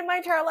I've made in my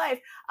entire life.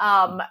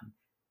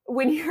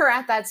 When you're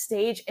at that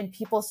stage and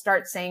people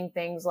start saying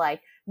things like,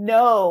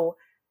 no,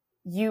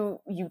 you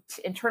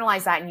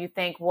internalize that and you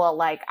think, well,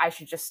 like I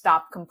should just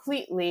stop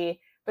completely.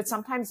 But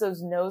sometimes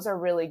those no's are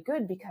really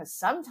good because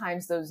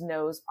sometimes those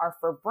no's are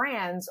for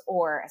brands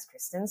or, as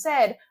Kristen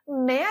said,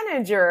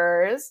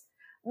 managers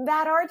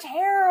that are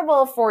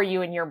terrible for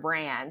you and your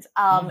brand.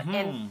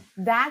 And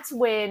that's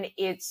when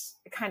it's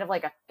kind of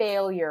like a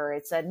failure.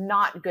 It's a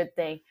not good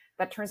thing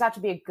that turns out to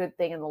be a good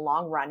thing in the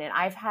long run. And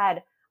I've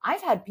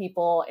had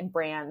people and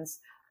brands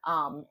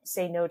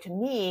say no to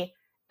me.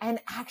 And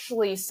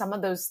actually some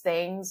of those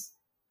things,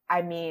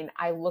 I mean,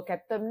 I look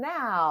at them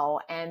now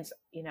and,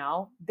 you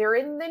know, they're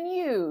in the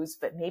news,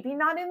 but maybe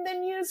not in the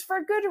news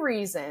for good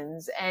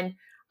reasons. And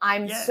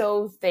I'm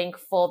so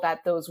thankful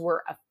that those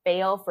were a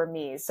fail for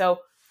me. So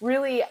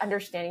really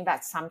understanding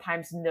that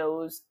sometimes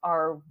no's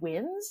are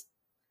wins.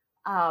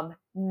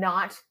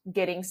 Not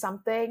getting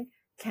something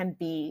can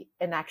be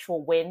an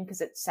actual win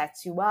because it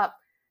sets you up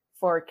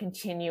for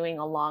continuing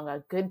along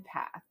a good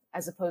path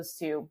as opposed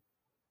to,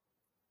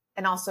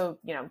 and also,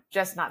 you know,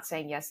 just not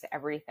saying yes to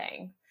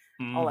everything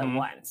all at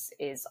once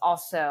is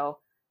also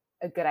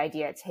a good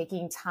idea.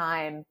 Taking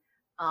time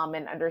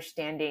and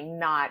understanding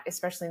not,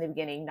 especially in the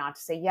beginning, not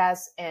to say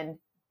yes. And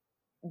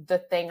the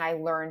thing I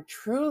learned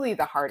truly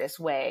the hardest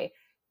way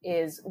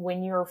is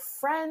when your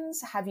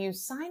friends have you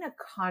sign a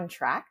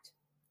contract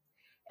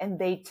and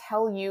they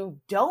tell you,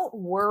 don't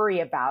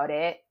worry about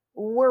it,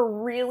 we're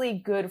really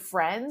good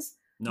friends.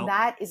 Nope.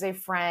 That is a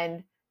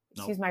friend,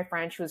 excuse my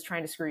French, who is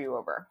trying to screw you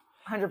over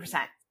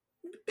 100%.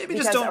 Maybe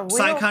just don't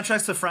sign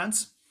contracts with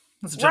friends.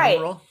 That's a general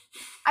rule.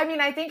 I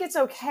mean, I think it's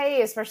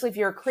okay, especially if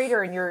you're a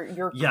creator and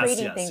you're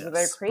creating things with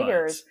other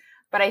creators.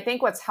 But I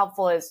think what's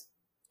helpful is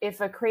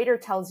if a creator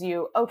tells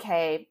you,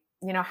 okay,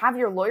 you know, have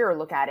your lawyer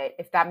look at it.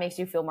 If that makes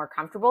you feel more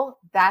comfortable,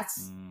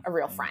 that's a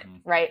real friend,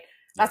 right?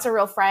 That's a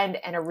real friend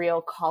and a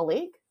real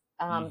colleague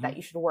that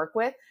you should work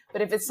with.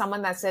 But if it's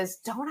someone that says,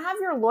 don't have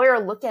your lawyer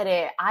look at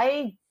it,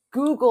 I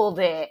Googled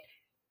it,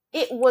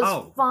 it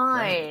was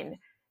fine. Right.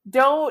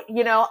 Don't,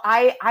 you know,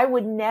 I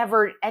would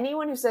never,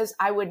 anyone who says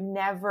I would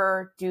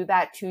never do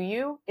that to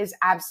you is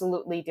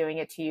absolutely doing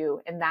it to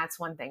you. And that's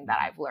one thing that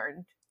I've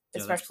learned,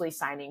 especially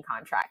signing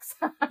contracts.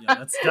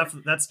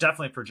 That's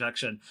definitely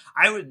projection.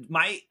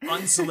 My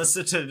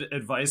unsolicited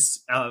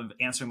advice of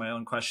answering my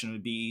own question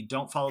would be,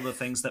 don't follow the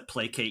things that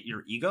placate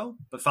your ego,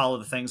 but follow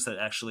the things that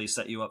actually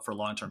set you up for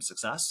long-term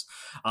success.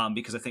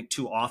 Because I think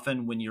too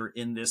often when you're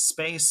in this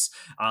space,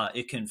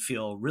 it can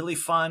feel really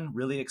fun,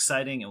 really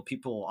exciting. And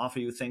people will offer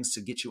you things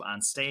to get you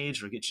on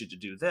stage or get you to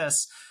do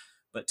this.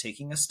 But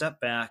taking a step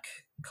back,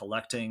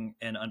 collecting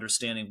and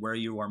understanding where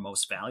you are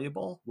most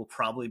valuable will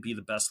probably be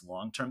the best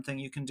long-term thing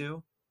you can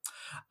do.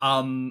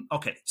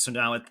 Okay, so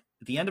now at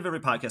the end of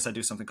every podcast, I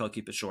do something called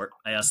Keep It Short.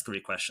 I ask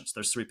 3 questions.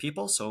 There's 3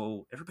 people,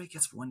 so everybody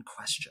gets 1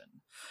 question.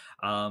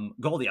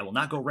 Goldie, I will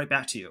not go right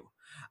back to you.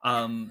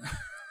 I'll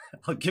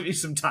give you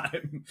some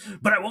time,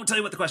 but I won't tell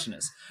you what the question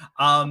is.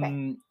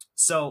 Okay.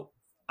 So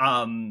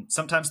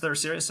sometimes they're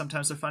serious,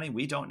 sometimes they're funny.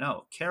 We don't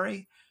know.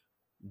 Carrie,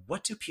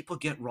 what do people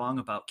get wrong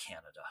about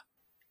Canada?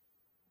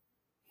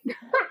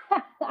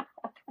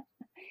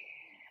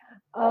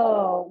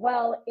 Oh,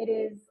 well, it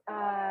is,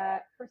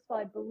 first of all,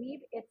 I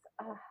believe it's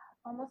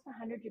almost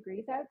 100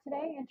 degrees out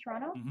today in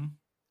Toronto.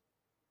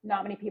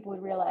 Not many people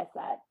would realize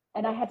that.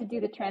 And I had to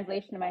do the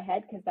translation in my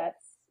head because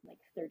that's like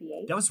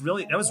 38. That was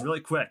really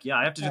quick. Yeah,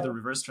 I have to do the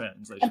reverse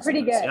translation. I'm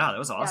pretty good. Yeah, that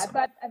was awesome.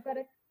 Yeah, I've got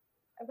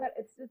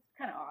it's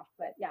kind of off,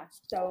 but yeah.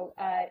 So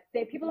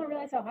people don't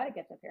realize how hot it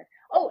gets up here.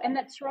 Oh, and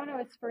that Toronto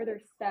is further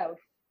south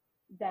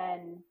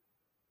than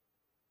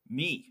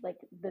me, like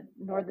the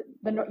north.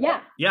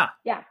 Yeah.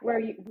 Where are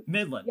you?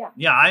 Midland.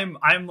 Yeah.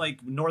 I'm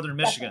like northern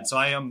Michigan, so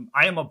I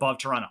am above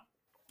Toronto.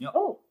 Yep.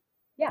 Oh,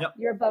 yeah. Yep.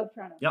 You're above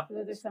Toronto. Yep. So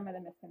those are some of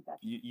the misconceptions.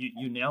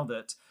 You nailed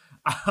it.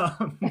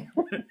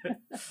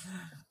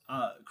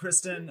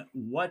 Kristen,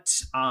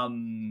 what?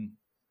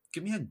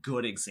 Give me a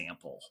good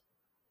example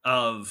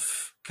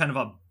of kind of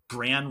a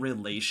brand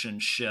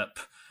relationship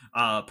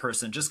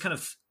person, just kind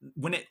of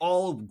when it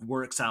all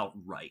works out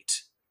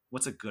right.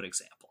 What's a good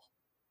example?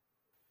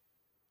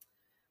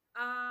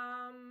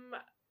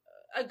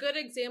 a good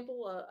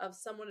example of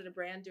someone at a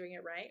brand doing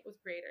it right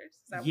with creators?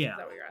 Is that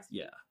what you're asking?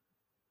 Yeah.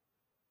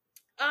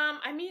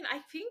 I mean, I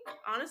think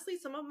honestly,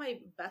 some of my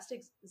best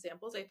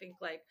examples, I think,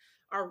 like,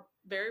 are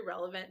very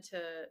relevant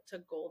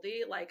to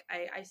Goldie. Like,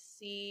 I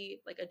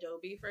see like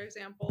Adobe, for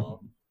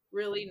example,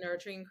 really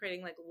nurturing and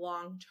creating like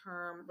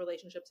long-term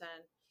relationships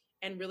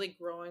and really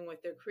growing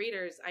with their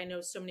creators. I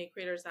know so many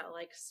creators that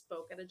like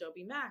spoke at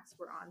Adobe Max,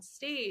 were on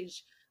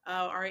stage,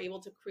 are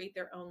able to create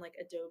their own like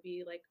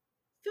Adobe like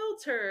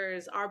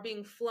filters, are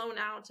being flown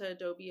out to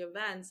Adobe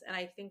events, and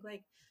I think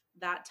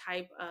that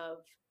type of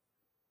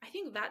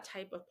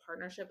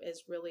partnership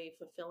is really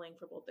fulfilling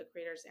for both the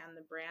creators and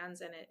the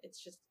brands. And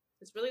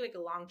it's really like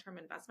a long-term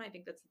investment. I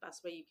think that's the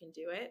best way you can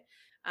do it.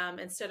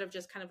 Instead of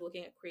just kind of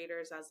looking at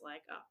creators as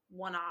like a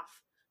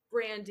one-off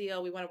brand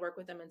deal. We want to work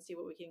with them and see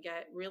what we can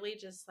get. Really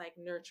just like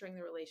nurturing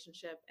the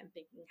relationship and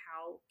thinking,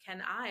 how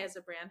can I as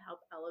a brand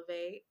help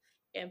elevate,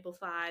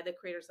 amplify the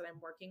creators that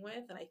I'm working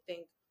with? And I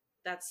think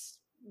that's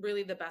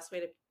really the best way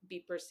to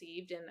be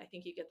perceived. And I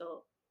think you get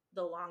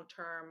the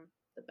long-term,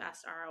 the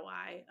best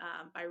ROI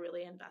by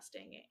really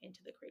investing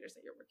into the creators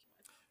that you're working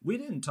with. We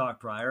didn't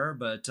talk prior,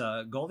 but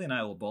Goldie and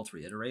I will both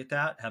reiterate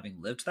that,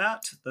 having lived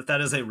that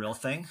is a real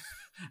thing,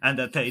 and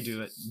that they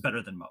do it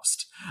better than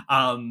most.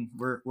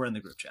 We're in the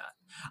group chat.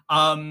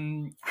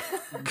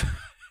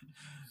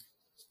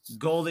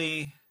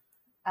 Goldie.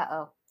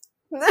 Uh-oh.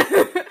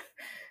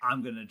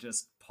 I'm gonna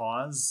just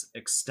pause,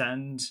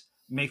 extend,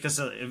 make this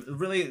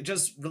really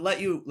just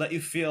let you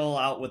feel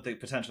out what the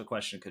potential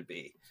question could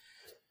be.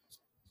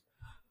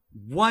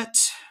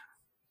 What?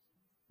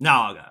 No,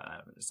 I'm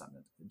not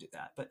going to do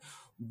that. But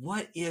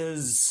what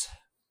is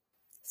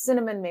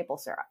cinnamon maple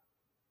syrup?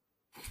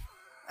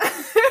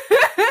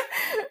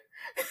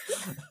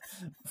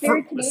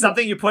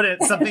 Something you put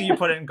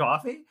in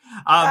coffee?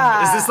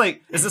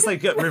 Is this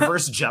like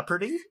reverse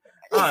Jeopardy?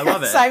 Oh, I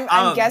love it. So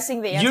I'm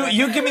guessing the answer.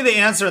 You give me the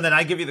answer, and then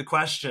I give you the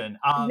question.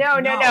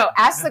 No.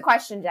 Ask the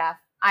question, Jeff.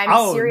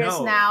 I'm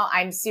serious now.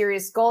 I'm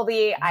serious,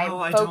 Goldie.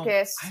 I'm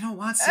focused. I don't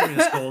want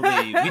serious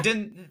Goldie.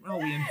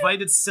 We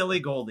invited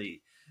silly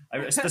Goldie.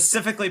 I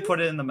specifically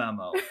put it in the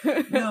memo.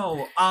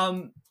 No,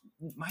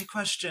 my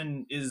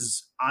question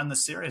is on the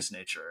serious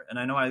nature. And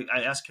I know I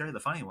asked Carrie the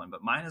funny one,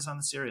 but mine is on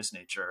the serious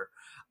nature.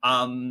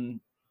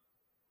 And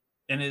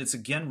it's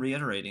again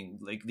reiterating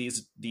like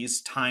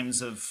these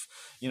times of,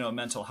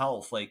 mental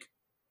health, like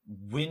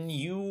when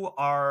you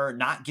are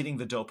not getting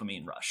the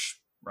dopamine rush,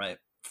 right,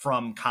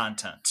 from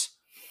content,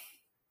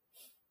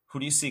 who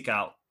do you seek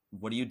out?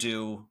 What do you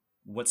do?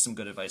 What's some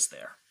good advice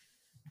there?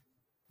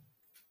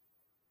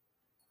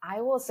 I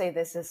will say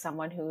this as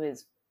someone who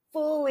is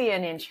fully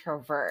an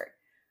introvert.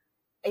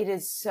 It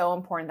is so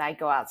important that I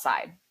go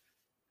outside.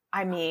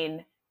 I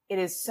mean, it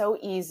is so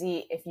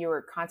easy if you're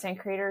a content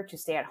creator to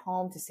stay at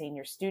home, to stay in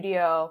your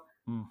studio,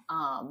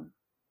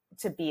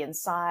 to be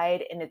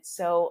inside. And it's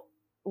so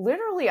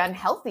literally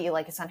unhealthy.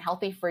 Like, it's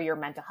unhealthy for your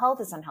mental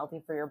health. It's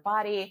unhealthy for your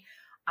body.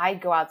 I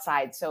go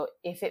outside. So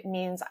if it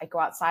means I go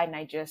outside and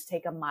I just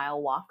take a mile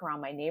walk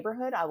around my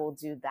neighborhood, I will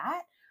do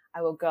that.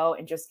 I will go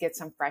and just get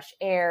some fresh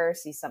air,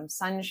 see some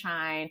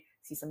sunshine,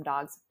 see some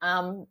dogs,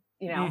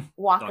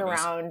 walk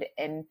around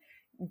and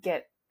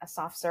get a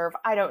soft serve.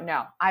 I don't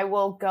know. I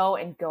will go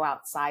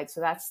outside. So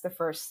that's the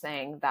first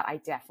thing that I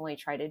definitely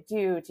try to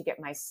do to get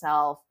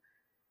myself,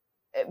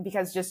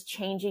 because just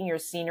changing your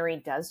scenery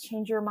does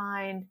change your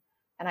mind.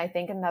 And I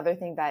think another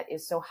thing that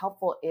is so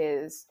helpful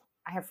is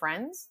I have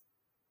friends.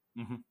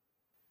 Mm-hmm.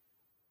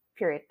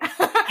 Period.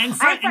 And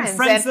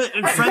friends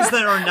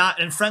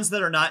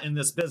that are not in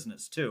this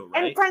business too,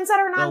 right? And friends that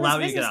are not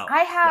in this business.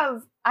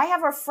 I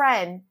have a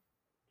friend.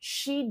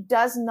 She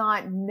does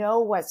not know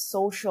what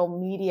social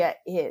media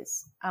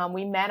is.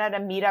 We met at a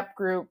meetup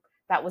group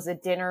that was a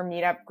dinner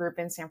meetup group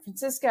in San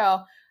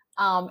Francisco.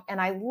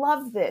 And I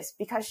love this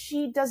because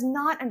she does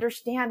not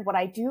understand what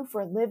I do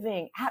for a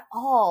living at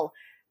all.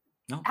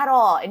 No. At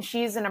all. And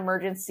she's an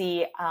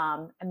emergency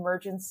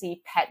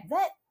pet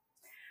vet.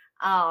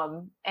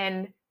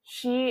 And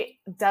she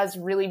does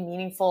really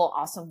meaningful,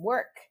 awesome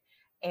work.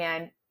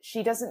 And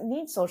she doesn't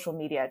need social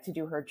media to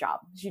do her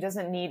job. She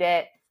doesn't need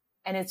it.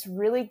 And it's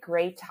really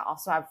great to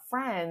also have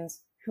friends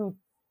who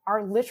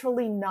are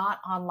literally not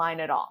online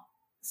at all.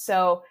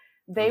 So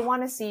they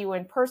want to see you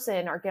in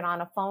person or get on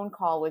a phone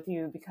call with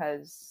you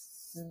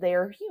because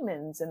they're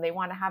humans and they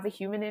want to have a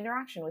human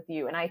interaction with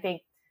you. And I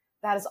think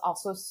that is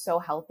also so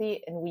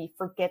healthy. And we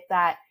forget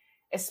that,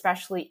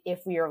 especially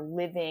if we are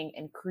living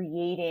and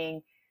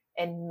creating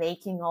and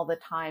making all the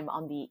time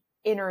on the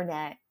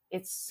internet.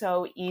 It's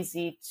so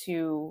easy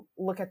to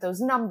look at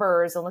those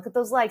numbers and look at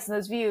those likes and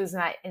those views.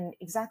 And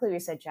exactly what you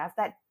said, Jeff,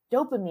 that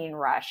dopamine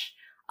rush,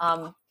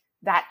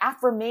 that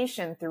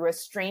affirmation through a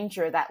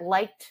stranger that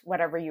liked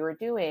whatever you were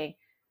doing.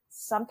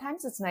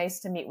 Sometimes it's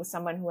nice to meet with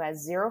someone who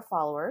has 0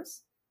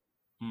 followers,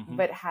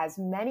 but has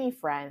many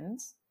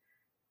friends,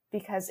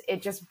 because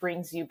it just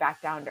brings you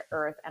back down to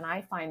earth. And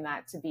I find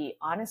that to be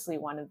honestly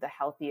one of the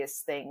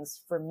healthiest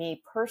things for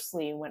me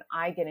personally when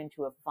I get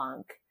into a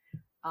funk,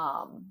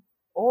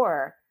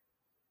 or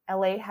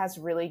LA has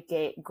really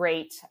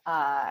great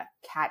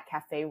cat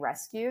cafe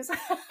rescues.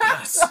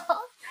 Yes.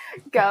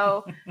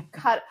 So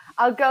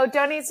I'll go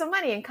donate some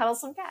money and cuddle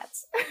some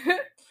cats.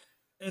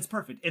 It's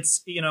perfect. It's,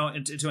 to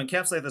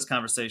encapsulate this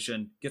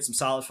conversation, get some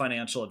solid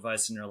financial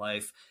advice in your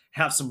life,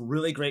 have some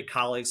really great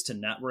colleagues to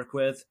network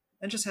with,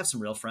 and just have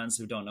some real friends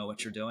who don't know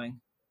what you're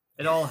doing.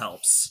 It all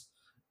helps.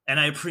 And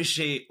I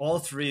appreciate all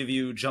three of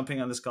you jumping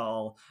on this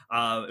call.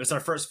 It was our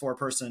first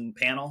 4-person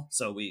panel.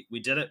 So we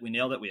did it. We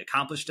nailed it. We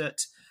accomplished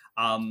it.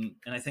 And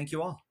I thank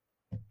you all.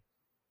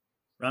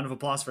 Round of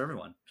applause for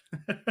everyone.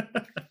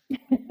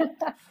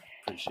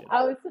 Appreciate it.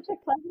 Oh, it's such a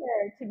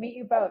pleasure to meet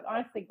you both.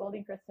 Honestly, Goldie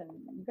and Kristen,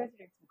 you guys are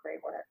doing some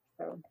great work.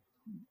 So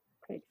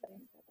pretty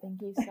exciting. Thank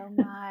you so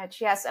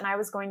much. Yes, and I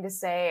was going to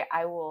say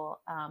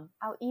I'll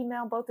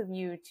email both of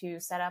you to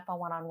set up a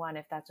one-on-one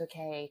if that's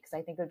okay, because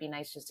I think it would be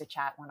nice just to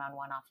chat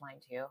one-on-one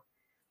offline too.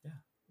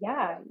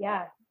 Yeah.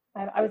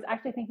 I was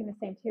actually thinking the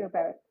same too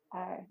about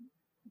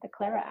the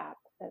Clara app.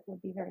 That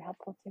would be very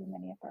helpful to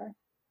many of our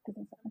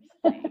business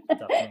owners.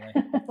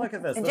 Definitely. Look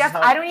at this. And This Jeff,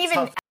 is I don't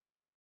even.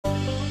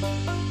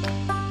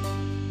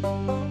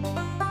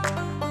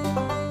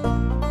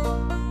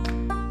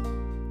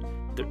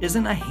 There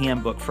isn't a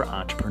handbook for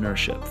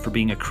entrepreneurship, for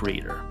being a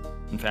creator.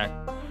 In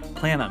fact,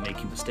 plan on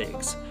making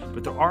mistakes,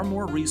 but there are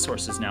more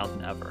resources now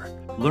than ever.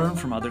 Learn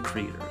from other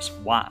creators,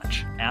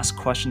 watch, ask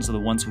questions of the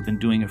ones who've been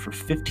doing it for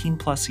 15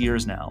 plus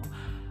years now,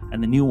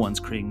 and the new ones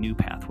creating new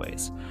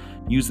pathways.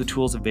 Use the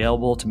tools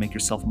available to make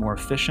yourself more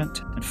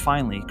efficient, and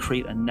finally,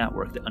 create a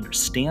network that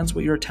understands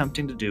what you're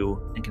attempting to do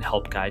and can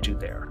help guide you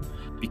there.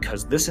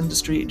 Because this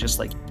industry, just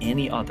like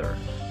any other,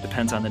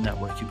 depends on the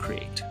network you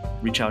create.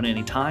 Reach out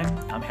anytime.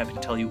 I'm happy to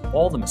tell you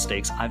all the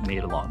mistakes I've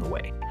made along the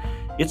way.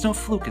 It's No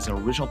Fluke is an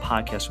original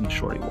podcast from the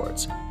Shorty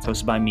Awards. It's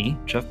hosted by me,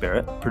 Jeff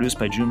Barrett, produced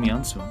by Jun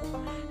Myung-soon.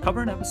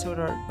 Cover and episode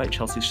art by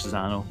Chelsea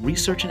Shizano,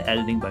 research and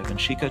editing by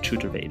Vanshika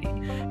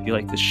Chaturvedi. If you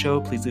like this show,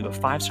 please leave a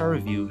 5-star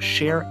review,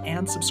 share,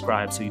 and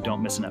subscribe so you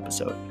don't miss an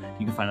episode.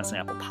 You can find us on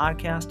Apple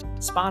Podcast,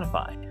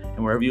 Spotify,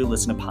 and wherever you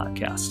listen to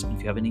podcasts. And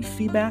if you have any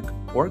feedback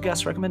or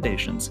guest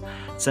recommendations,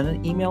 send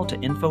an email to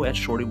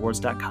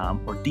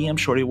info@shortyawards.com or DM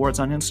Shorty Awards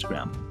on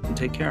Instagram. And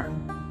take care.